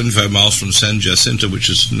terminus, 75 miles from San Jacinto, which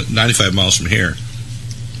is 95 miles from here.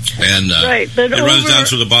 And right, but it runs down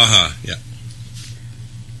through the Baja,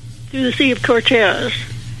 through the Sea of Cortez.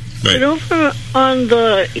 Right. But over on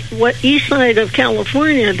the east side of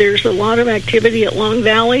California, there's a lot of activity at Long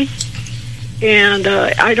Valley, and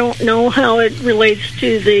I don't know how it relates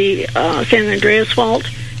to the San Andreas fault,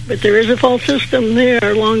 but there is a fault system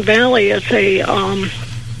there, Long Valley. It's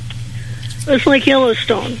like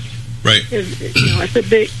Yellowstone. Right. It's a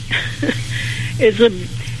big, it's a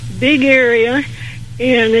big area,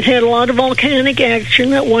 and it had a lot of volcanic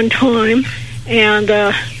action at one time, and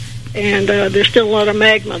there's still a lot of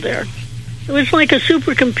magma there. So it's like a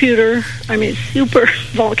super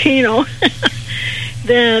volcano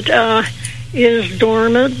that is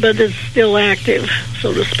dormant, but it's still active,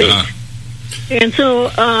 so to speak. And so,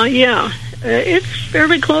 it's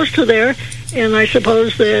fairly close to there, and I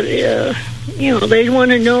suppose that, they want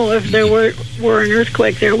to know if there were an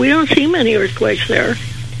earthquake there. We don't see many earthquakes there,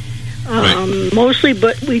 mostly,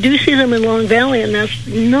 but we do see them in Long Valley, and that's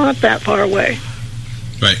not that far away.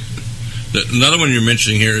 Right. Another one you're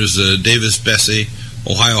mentioning here is Davis-Besse,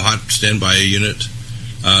 Ohio Hot Standby Unit,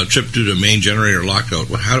 trip due to main generator lockout.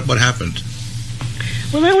 What happened?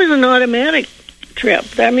 Well, that was an automatic trip.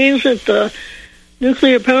 That means that the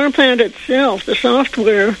nuclear power plant itself, the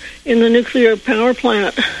software in the nuclear power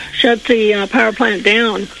plant, shut the power plant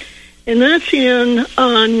down. And that's in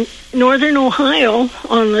northern Ohio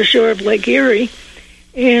on the shore of Lake Erie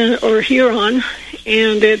or Huron.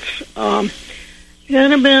 And it's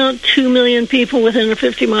got about 2 million people within a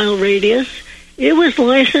 50-mile radius. It was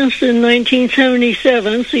licensed in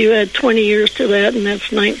 1977, so you had 20 years to that, and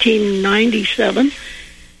that's 1997.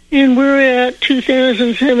 And we're at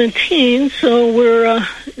 2017, so we're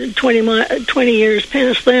 20 years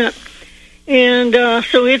past that. And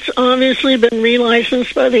so it's obviously been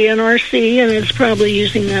relicensed by the NRC, and it's probably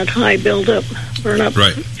using that high buildup, burn-up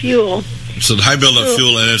fuel. So the high buildup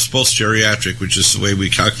fuel, and it's both geriatric, which is the way we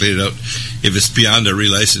calculate it out, if it's beyond a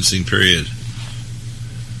relicensing period.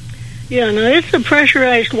 Yeah, no, it's a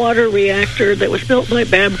pressurized water reactor that was built by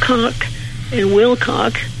Babcock and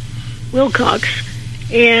Wilcox.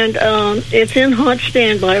 And it's in hot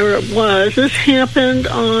standby, or it was. This happened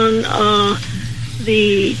on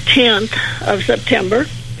the 10th of September,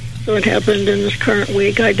 so it happened in this current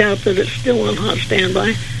week. I doubt that it's still on hot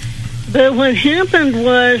standby. But what happened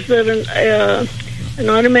was that an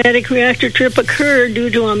automatic reactor trip occurred due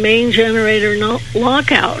to a main generator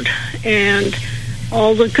lockout, and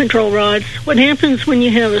all the control rods. What happens when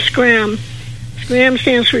you have a SCRAM? SCRAM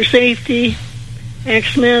stands for Safety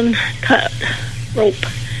Axemen Cut Rope,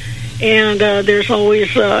 and there's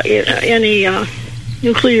always any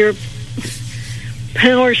nuclear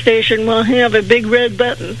power station will have a big red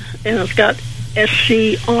button, and it's got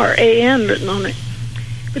SCRAN written on it.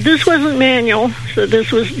 But this wasn't manual, so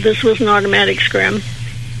this was an automatic scrim.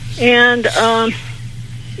 And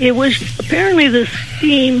it was apparently the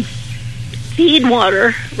steam feed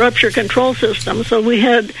water rupture control system. So we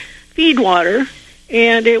had feed water,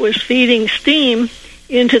 and it was feeding steam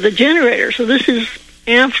into the generator. So this is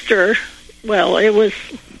after, well, it was...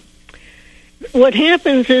 What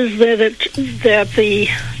happens is that the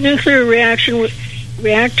nuclear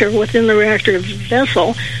reactor within the reactor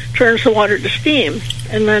vessel turns the water to steam,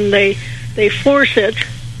 and then they force it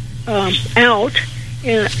out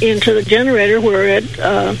into the generator where it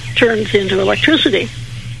turns into electricity.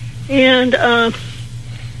 And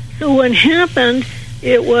so what happened,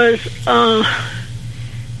 it was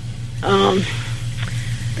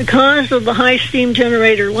the cause of the high steam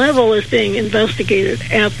generator level is being investigated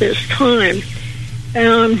at this time.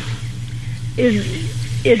 It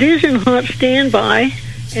is in hot standby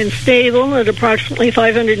and stable at approximately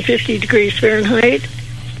 550 degrees Fahrenheit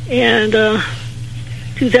and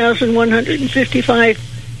 2,155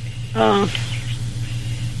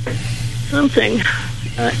 something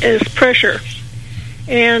as pressure.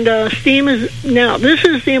 And steam is, now this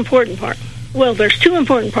is the important part. Well, there's two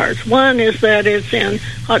important parts. One is that it's in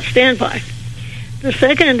hot standby. The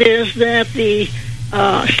second is that the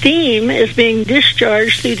steam is being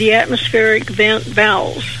discharged through the atmospheric vent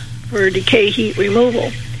valves for decay heat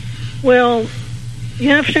removal. Well, you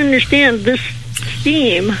have to understand this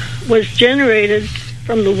steam was generated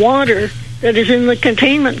from the water that is in the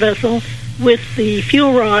containment vessel with the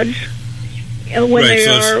fuel rods when right, they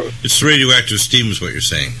so are... It's radioactive steam is what you're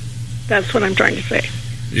saying. That's what I'm trying to say.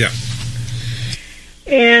 Yeah.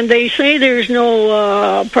 And they say there's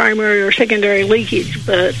no primary or secondary leakage,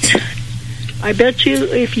 but I bet you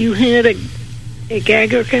if you had a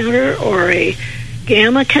Geiger counter or a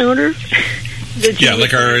gamma counter... Yeah,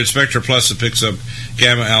 like our Inspector Plus that picks up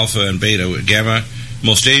gamma, alpha, and beta. Gamma,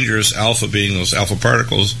 most dangerous, alpha being those alpha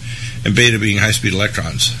particles, and beta being high-speed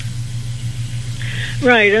electrons.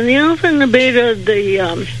 Right, and the alpha and the beta,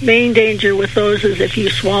 the main danger with those is if you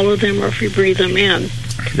swallow them or if you breathe them in.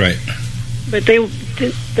 Right. But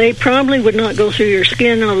they probably would not go through your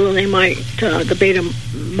skin, although they might. The beta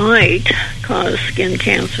might cause skin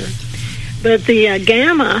cancer. But the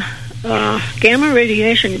gamma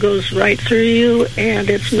radiation goes right through you, and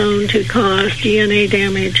it's known to cause DNA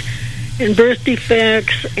damage and birth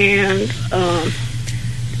defects and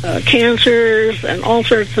cancers and all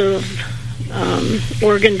sorts of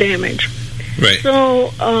organ damage. Right.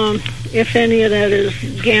 So, if any of that is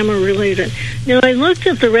gamma related. Now, I looked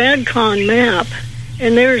at the RADCON map,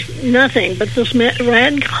 and there's nothing, but this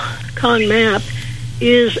RADCON map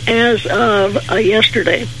is as of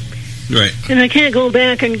yesterday. Right. And I can't go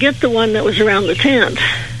back and get the one that was around the 10th.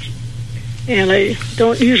 And I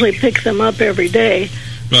don't usually pick them up every day.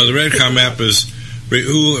 Well, the RADCON map is,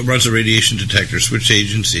 who runs the radiation detectors? Which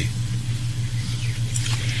agency?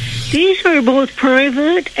 These are both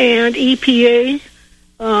private and EPA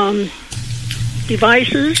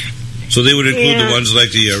devices. So they would include the ones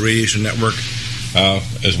like the Radiation Network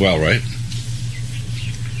as well, right?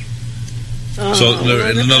 So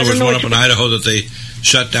in other words, one up in Idaho that they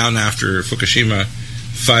shut down after Fukushima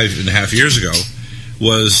 5.5 years ago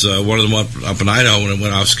was one of them up in Idaho when it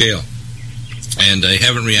went off scale. And they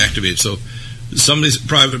haven't reactivated. So some of these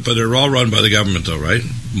private, but they're all run by the government though, right?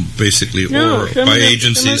 Basically, no, or by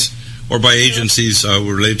agencies. Or by agencies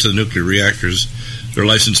related to the nuclear reactors. They're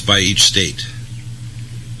licensed by each state.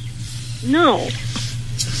 No.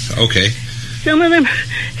 Okay. Some of them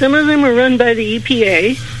are run by the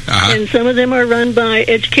EPA, and some of them are run by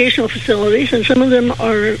educational facilities, and some of them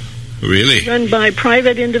are really run by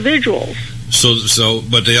private individuals. So,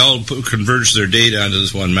 but they all converge their data onto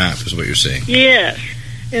this one map, is what you're saying? Yes.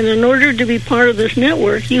 And in order to be part of this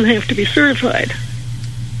network, you have to be certified.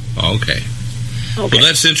 Okay. Well,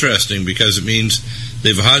 that's interesting because it means they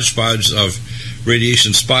have a hodgepodge of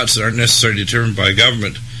radiation spots that aren't necessarily determined by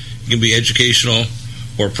government. It can be educational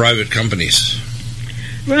or private companies.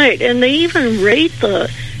 Right, and they even rate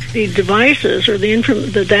the devices or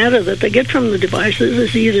the data that they get from the devices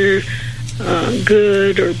as either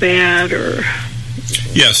good or bad or...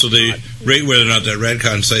 Yeah, so they rate whether or not that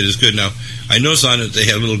RADCON site is good. Now, I notice on it they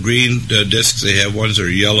have little green discs. They have ones that are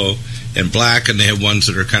yellow and black, and they have ones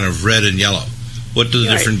that are kind of red and yellow. What do the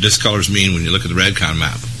different disc colors mean when you look at the RADCON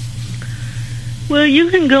map? Well, you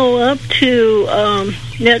can go up to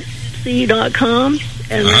netc.com,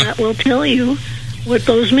 and that will tell you what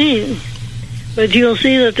those mean. But you'll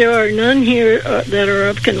see that there are none here that are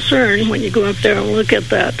of concern when you go up there and look at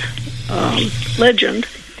that legend.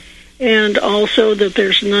 and also that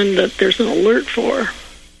there's none that there's an alert for.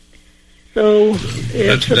 So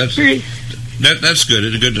it's that's good.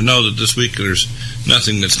 It's good to know that this week there's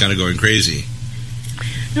nothing that's kind of going crazy.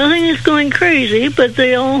 Nothing is going crazy, but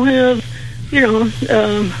they all have,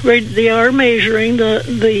 they are measuring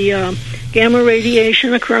the gamma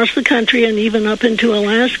radiation across the country and even up into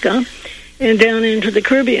Alaska and down into the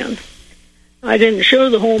Caribbean. I didn't show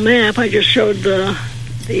the whole map. I just showed the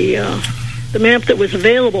map that was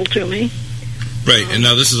available to me. Right, and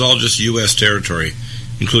now this is all just U.S. territory,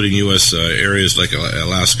 including U.S. areas like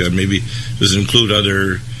Alaska. Maybe does it include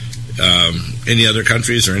any other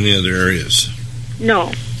countries or any other areas?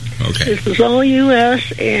 No. Okay. This is all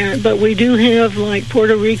U.S., but we do have, like,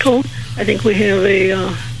 Puerto Rico. I think we have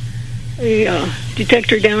a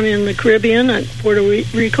detector down in the Caribbean at Puerto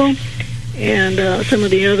Rico, and some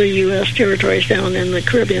of the other U.S. territories down in the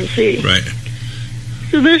Caribbean Sea. Right.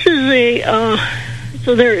 So this is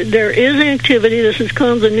so there is activity. This is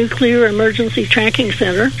called the Nuclear Emergency Tracking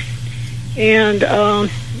Center, and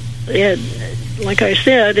like I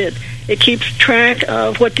said, it keeps track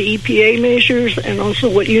of what the EPA measures and also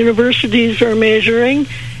what universities are measuring,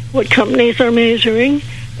 what companies are measuring,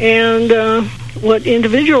 and what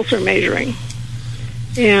individuals are measuring.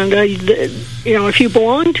 And, if you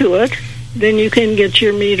belong to it, then you can get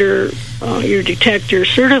your meter, your detector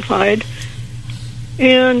certified.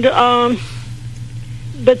 And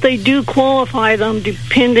but they do qualify them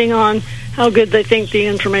depending on how good they think the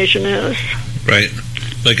information is. Right.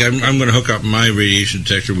 Like I'm going to hook up my radiation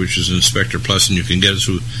detector, which is Inspector Plus, and you can get it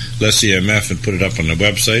through LessEMF and put it up on the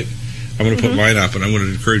website. I'm going to put mine up, and I'm going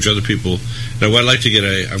to encourage other people. Now, what I'd like to get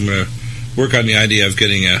I'm going to work on the idea of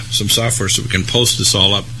getting some software so we can post this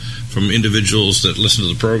all up from individuals that listen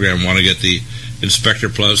to the program, want to get the Inspector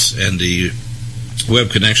Plus and the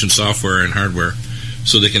web connection software and hardware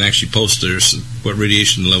so they can actually post what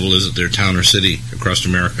radiation level is at their town or city across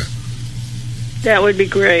America. That would be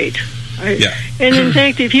great. Yeah. And in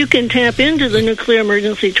fact, if you can tap into the Nuclear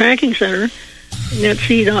Emergency Tracking Center,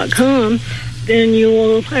 netc.com, then you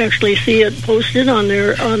will actually see it posted on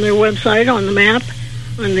their website, on the map,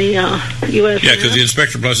 on the U.S. Yeah, because the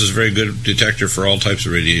Inspector Plus is a very good detector for all types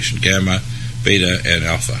of radiation, gamma, beta, and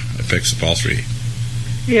alpha. It picks up all three.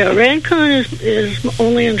 Yeah, Radcon is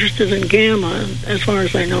only interested in gamma, as far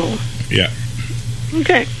as I know. Yeah.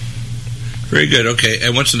 Okay. Very good. Okay,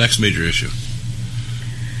 and what's the next major issue?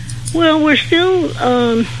 Well, we're still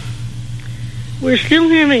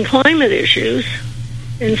having climate issues,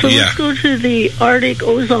 and so let's go to the Arctic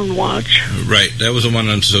Ozone Watch. Right, that was the one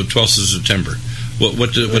on 12th of September.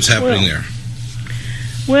 What's happening there?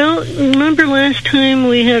 Well, remember last time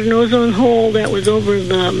we had an ozone hole that was over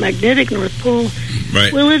the magnetic North Pole?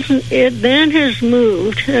 Right. Well, that has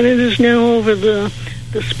moved, and it is now over the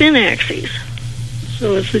spin axis.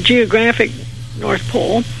 So it's the geographic North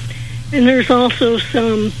Pole, and there's also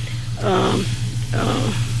some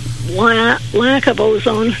lack of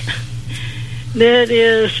ozone that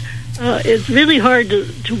is it's really hard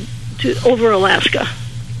to over Alaska.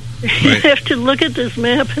 Right. You have to look at this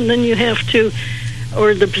map, and then you have to,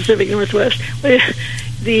 or the Pacific Northwest.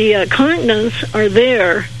 The continents are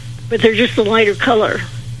there, but they're just a lighter color,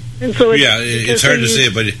 and so it's hard to say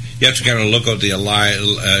it, but you have to kind of look at the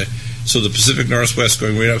so the Pacific Northwest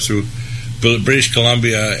going right up through British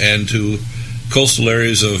Columbia and to coastal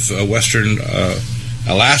areas of western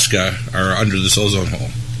Alaska are under this ozone hole.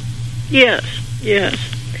 Yes.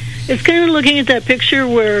 It's kind of looking at that picture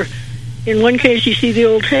where in one case you see the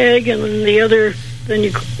old tag, and in the other, then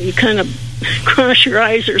you kind of cross your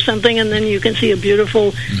eyes or something, and then you can see a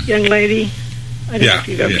beautiful young lady. I don't know if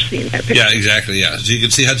you've ever seen that picture. Yeah, exactly, yeah. So you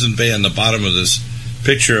can see Hudson Bay on the bottom of this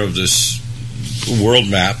picture of this world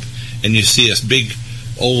map, and you see a big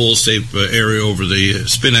oval-shaped area over the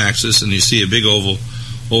spin axis, and you see a big oval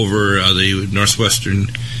over the northwestern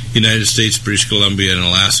United States, British Columbia, and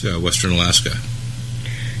Alaska, western Alaska.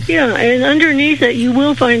 Yeah, and underneath it you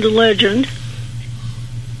will find a legend,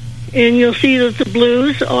 and you'll see that the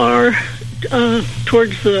blues are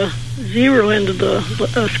towards the zero end of the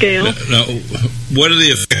scale. Now, what are the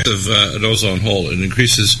effects of an ozone hole? It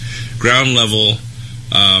increases ground level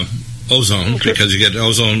ozone because you get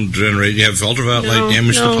ozone generate. You have ultraviolet light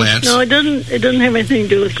damage to plants. No, it doesn't. It doesn't have anything to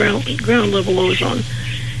do with ground level ozone,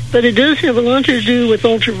 but it does have a lot to do with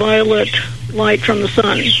ultraviolet light from the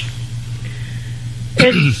sun.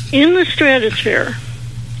 In the stratosphere,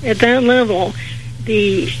 at that level,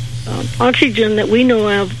 the oxygen that we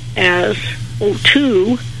know of as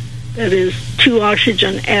O2, that is two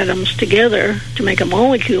oxygen atoms together to make a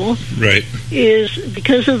molecule, right, is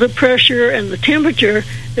because of the pressure and the temperature,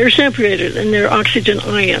 they're separated and they're oxygen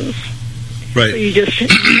ions. Right. So you just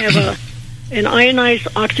have an ionized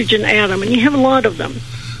oxygen atom, and you have a lot of them.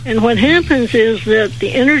 And what happens is that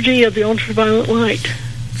the energy of the ultraviolet light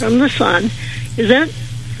from the sun is at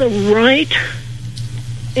the right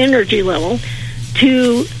energy level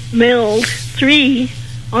to meld 3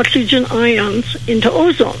 oxygen ions into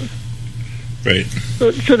ozone. Right.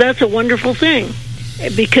 So that's a wonderful thing,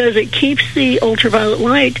 because it keeps the ultraviolet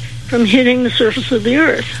light from hitting the surface of the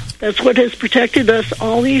Earth. That's what has protected us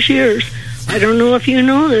all these years. I don't know if you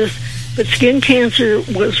know this, but skin cancer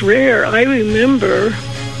was rare. I remember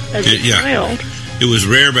as a child. It was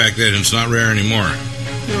rare back then. It's not rare anymore.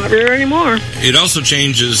 Not rare anymore. It also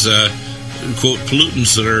changes, quote,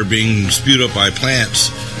 pollutants that are being spewed up by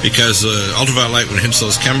plants, because ultraviolet light, when it hits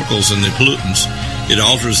those chemicals and the pollutants, it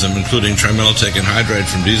alters them, including trimethyltic anhydride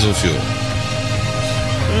from diesel fuel.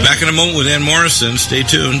 Back in a moment with Ann Morrison. Stay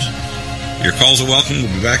tuned. Your calls are welcome.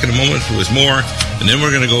 We'll be back in a moment with more, and then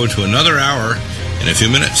we're going to go into another hour in a few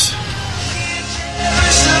minutes.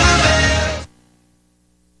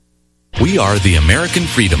 We are the American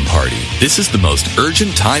Freedom Party. This is the most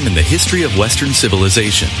urgent time in the history of Western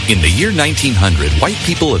civilization. In the year 1900, white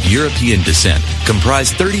people of European descent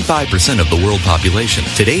comprised 35% of the world population.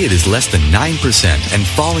 Today it is less than 9% and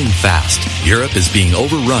falling fast. Europe is being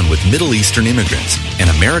overrun with Middle Eastern immigrants, and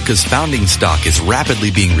America's founding stock is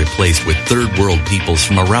rapidly being replaced with third world peoples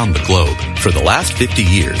from around the globe. For the last 50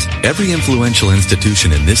 years, every influential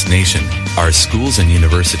institution in this nation, our schools and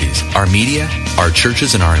universities, our media, our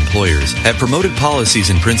churches, and our employers have promoted policies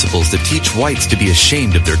and principles that teach whites to be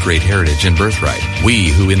ashamed of their great heritage and birthright. We,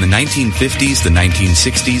 who in the 1950s, the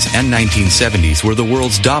 1960s, and 1970s were the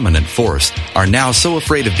world's dominant force, are now so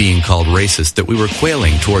afraid of being called racist that we were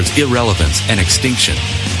quailing towards irrelevance and extinction.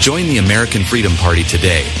 Join the American Freedom Party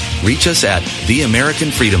today. Reach us at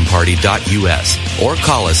theamericanfreedomparty.us or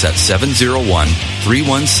call us at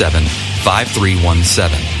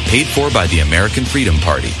 701-317-5317. Paid for by the American Freedom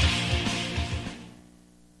Party.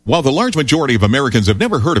 While the large majority of Americans have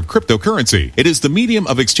never heard of cryptocurrency, it is the medium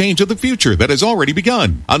of exchange of the future that has already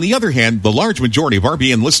begun. On the other hand, the large majority of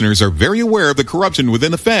RBN listeners are very aware of the corruption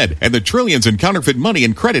within the Fed and the trillions in counterfeit money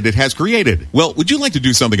and credit it has created. Well, would you like to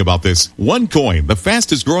do something about this? OneCoin, the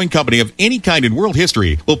fastest growing company of any kind in world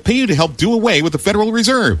history, will pay you to help do away with the Federal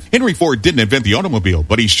Reserve. Henry Ford didn't invent the automobile,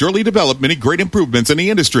 but he surely developed many great improvements in the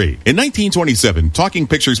industry. In 1927, talking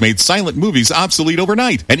pictures made silent movies obsolete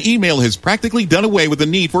overnight, and email has practically done away with the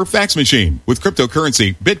need for a fax machine. With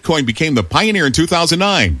cryptocurrency, Bitcoin became the pioneer in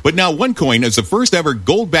 2009. But now OneCoin, as the first ever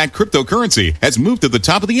gold-backed cryptocurrency, has moved to the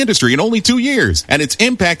top of the industry in only 2 years, and its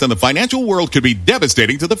impact on the financial world could be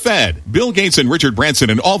devastating to the Fed. Bill Gates and Richard Branson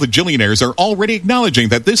and all the billionaires are already acknowledging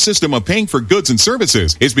that this system of paying for goods and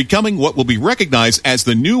services is becoming what will be recognized as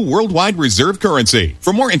the new worldwide reserve currency.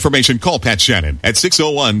 For more information, call Pat Shannon at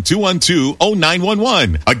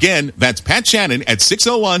 601-212-0911. Again, that's Pat Shannon at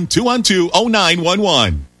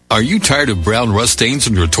 601-212-0911. Are you tired of brown rust stains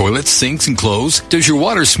on your toilets, sinks, and clothes? Does your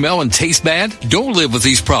water smell and taste bad? Don't live with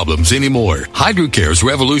these problems anymore. HydroCare's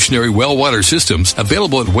revolutionary well water systems,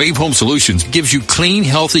 available at Wave Home Solutions, gives you clean,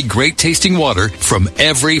 healthy, great-tasting water from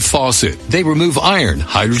every faucet. They remove iron,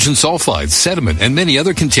 hydrogen sulfide, sediment, and many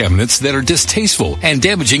other contaminants that are distasteful and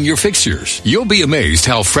damaging your fixtures. You'll be amazed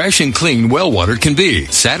how fresh and clean well water can be.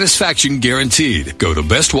 Satisfaction guaranteed. Go to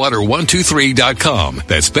bestwater123.com.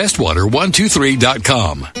 That's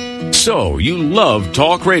bestwater123.com. So, you love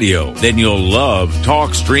talk radio? Then you'll love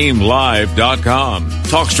TalkStreamLive.com.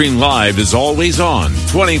 TalkStream Live is always on,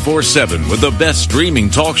 24/7, with the best streaming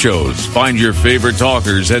talk shows. Find your favorite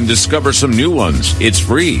talkers and discover some new ones. It's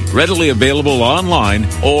free, readily available online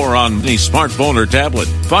or on any smartphone or tablet.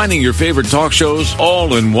 Finding your favorite talk shows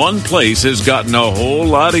all in one place has gotten a whole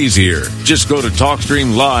lot easier. Just go to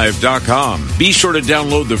TalkStreamLive.com. Be sure to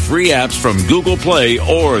download the free apps from Google Play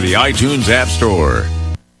or the iTunes App Store.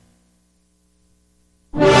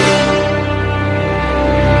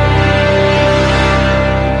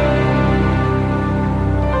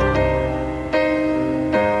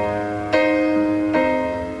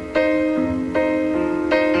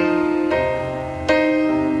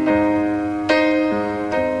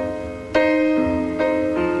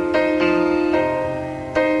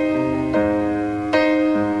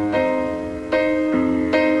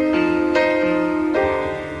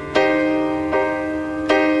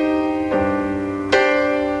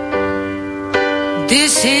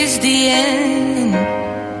 This is the end.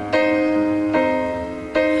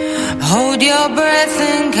 Hold your breath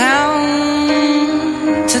and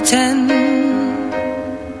count to 10.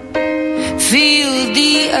 Feel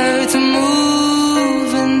the earth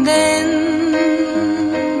move and then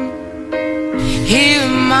hear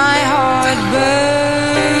my heart burst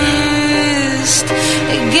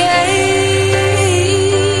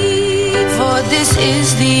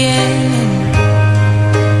is the end.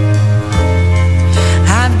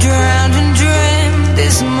 I've drowned and dreamt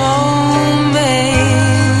this moment.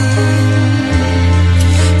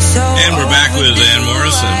 And we're back with Ann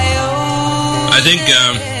Morrison. I think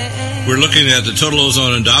we're looking at the total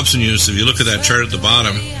ozone and Dobson units. If you look at that chart at the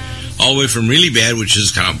bottom, all the way from really bad, which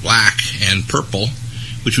is kind of black, and purple,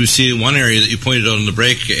 which we see in one area that you pointed out in the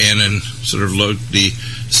break, and then sort of the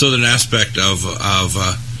southern aspect of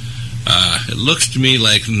it looks to me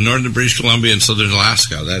like northern British Columbia and southern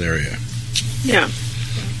Alaska, that area. Yeah.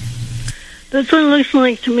 That's what it looks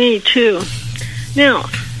like to me, too. Now,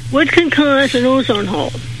 what can cause an ozone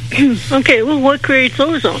hole? Okay, well, what creates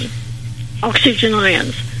ozone? Oxygen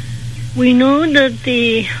ions. We know that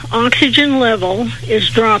the oxygen level is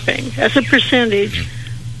dropping as a percentage of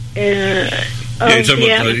the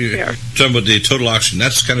atmosphere. Talking about the total oxygen.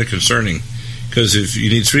 That's kind of concerning, because if you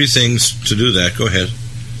need three things to do that, go ahead,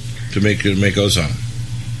 to make ozone.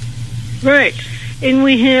 Right. And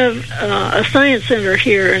we have a science center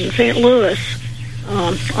here in St. Louis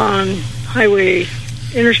on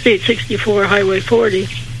Interstate 64, Highway 40.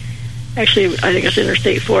 Actually, I think it's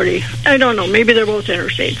Interstate 40. I don't know. Maybe they're both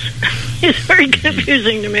interstates. It's very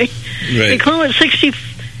confusing to me. Right. They call it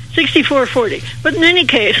 6440. But in any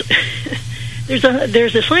case,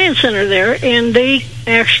 there's a science center there, and they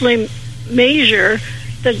actually measure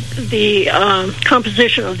the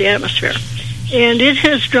composition of the atmosphere. And it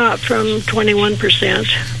has dropped from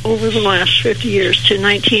 21% over the last 50 years to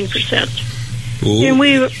 19%. Ooh, And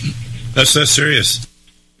that's serious.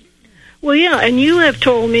 Well, yeah, and you have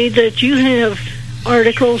told me that you have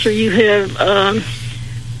articles or you have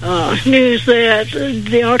news that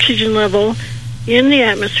the oxygen level in the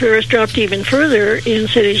atmosphere has dropped even further in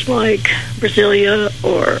cities like Brasilia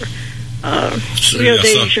or Rio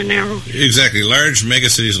de Janeiro. Exactly, large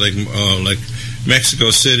megacities like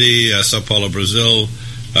Mexico City, Sao Paulo, Brazil,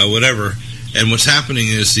 whatever. And what's happening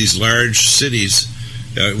is these large cities,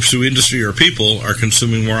 through industry or people, are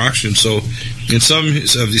consuming more oxygen. So in some of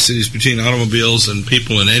these cities, between automobiles and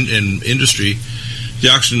people and industry, the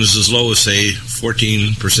oxygen is as low as, say,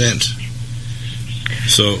 14%.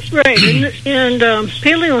 So right, and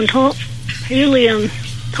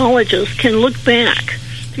paleontologists can look back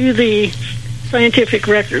through the scientific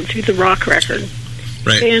record, through the rock record,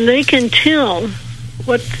 right, and they can tell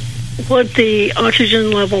what the oxygen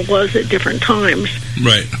level was at different times,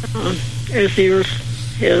 right, as the Earth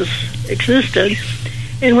has existed.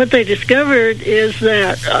 And what they discovered is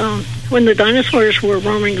that when the dinosaurs were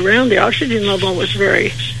roaming around, the oxygen level was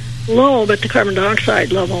very low, but the carbon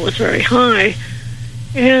dioxide level was very high.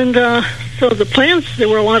 And so the plants, there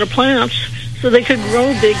were a lot of plants, so they could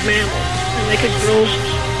grow big mammals, and they could grow...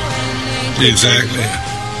 Exactly.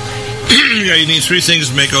 Yeah, you need three things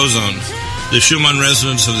to make ozone. The Schumann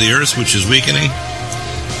resonance of the Earth, which is weakening,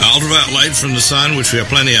 ultraviolet light from the sun, which we have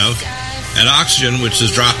plenty of, and oxygen, which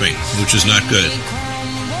is dropping, which is not good.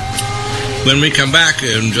 When we come back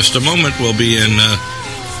in just a moment, we'll be in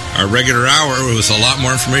our regular hour with a lot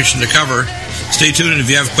more information to cover. Stay tuned, and if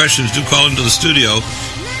you have questions, do call into the studio.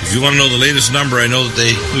 If you want to know the latest number, I know that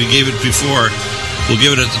we gave it before. We'll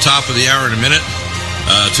give it at the top of the hour in a minute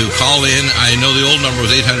to call in. I know the old number was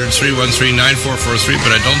 800-313-9443, but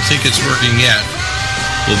I don't think it's working yet.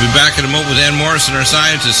 We'll be back in a moment with Ann Morrison, our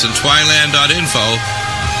scientist, and twiland.info.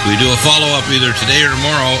 We do a follow-up either today or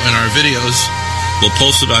tomorrow in our videos. We'll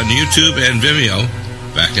post it on YouTube and Vimeo.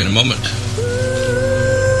 Back in a moment.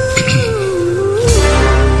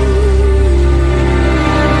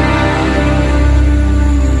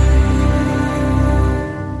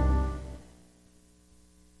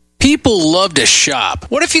 People love to shop.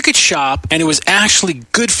 What if you could shop and it was actually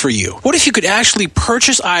good for you? What if you could actually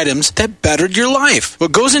purchase items that bettered your life?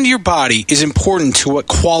 What goes into your body is important to what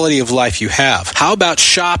quality of life you have. How about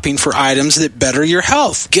shopping for items that better your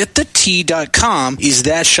health? GetTheT.com is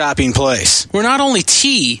that shopping place. We're not only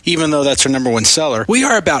tea, even though that's our number one seller, we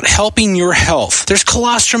are about helping your health. There's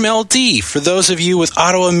Colostrum LD for those of you with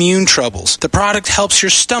autoimmune troubles. The product helps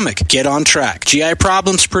your stomach get on track. GI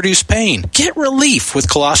problems produce pain. Get relief with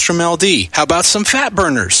Colostrum LD. How about some fat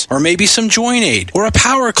burners? Or maybe some joint aid? Or a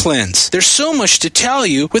power cleanse? There's so much to tell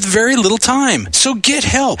you with very little time. So get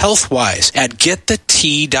help health-wise at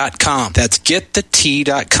GetTheT.com. That's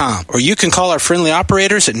GetTheT.com. Or you can call our friendly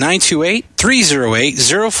operators at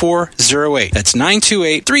 928-308-0408. That's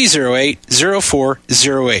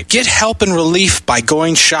 928-308-0408. Get help and relief by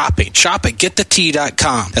going shopping. Shop at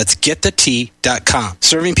GetTheT.com. That's GetTheT.com.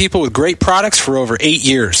 Serving people with great products for over 8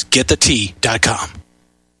 years. GetTheT.com.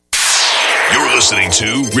 You're listening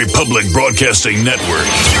to Republic Broadcasting Network,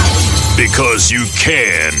 because you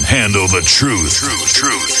can handle the truth.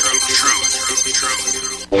 Truth.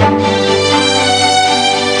 Network.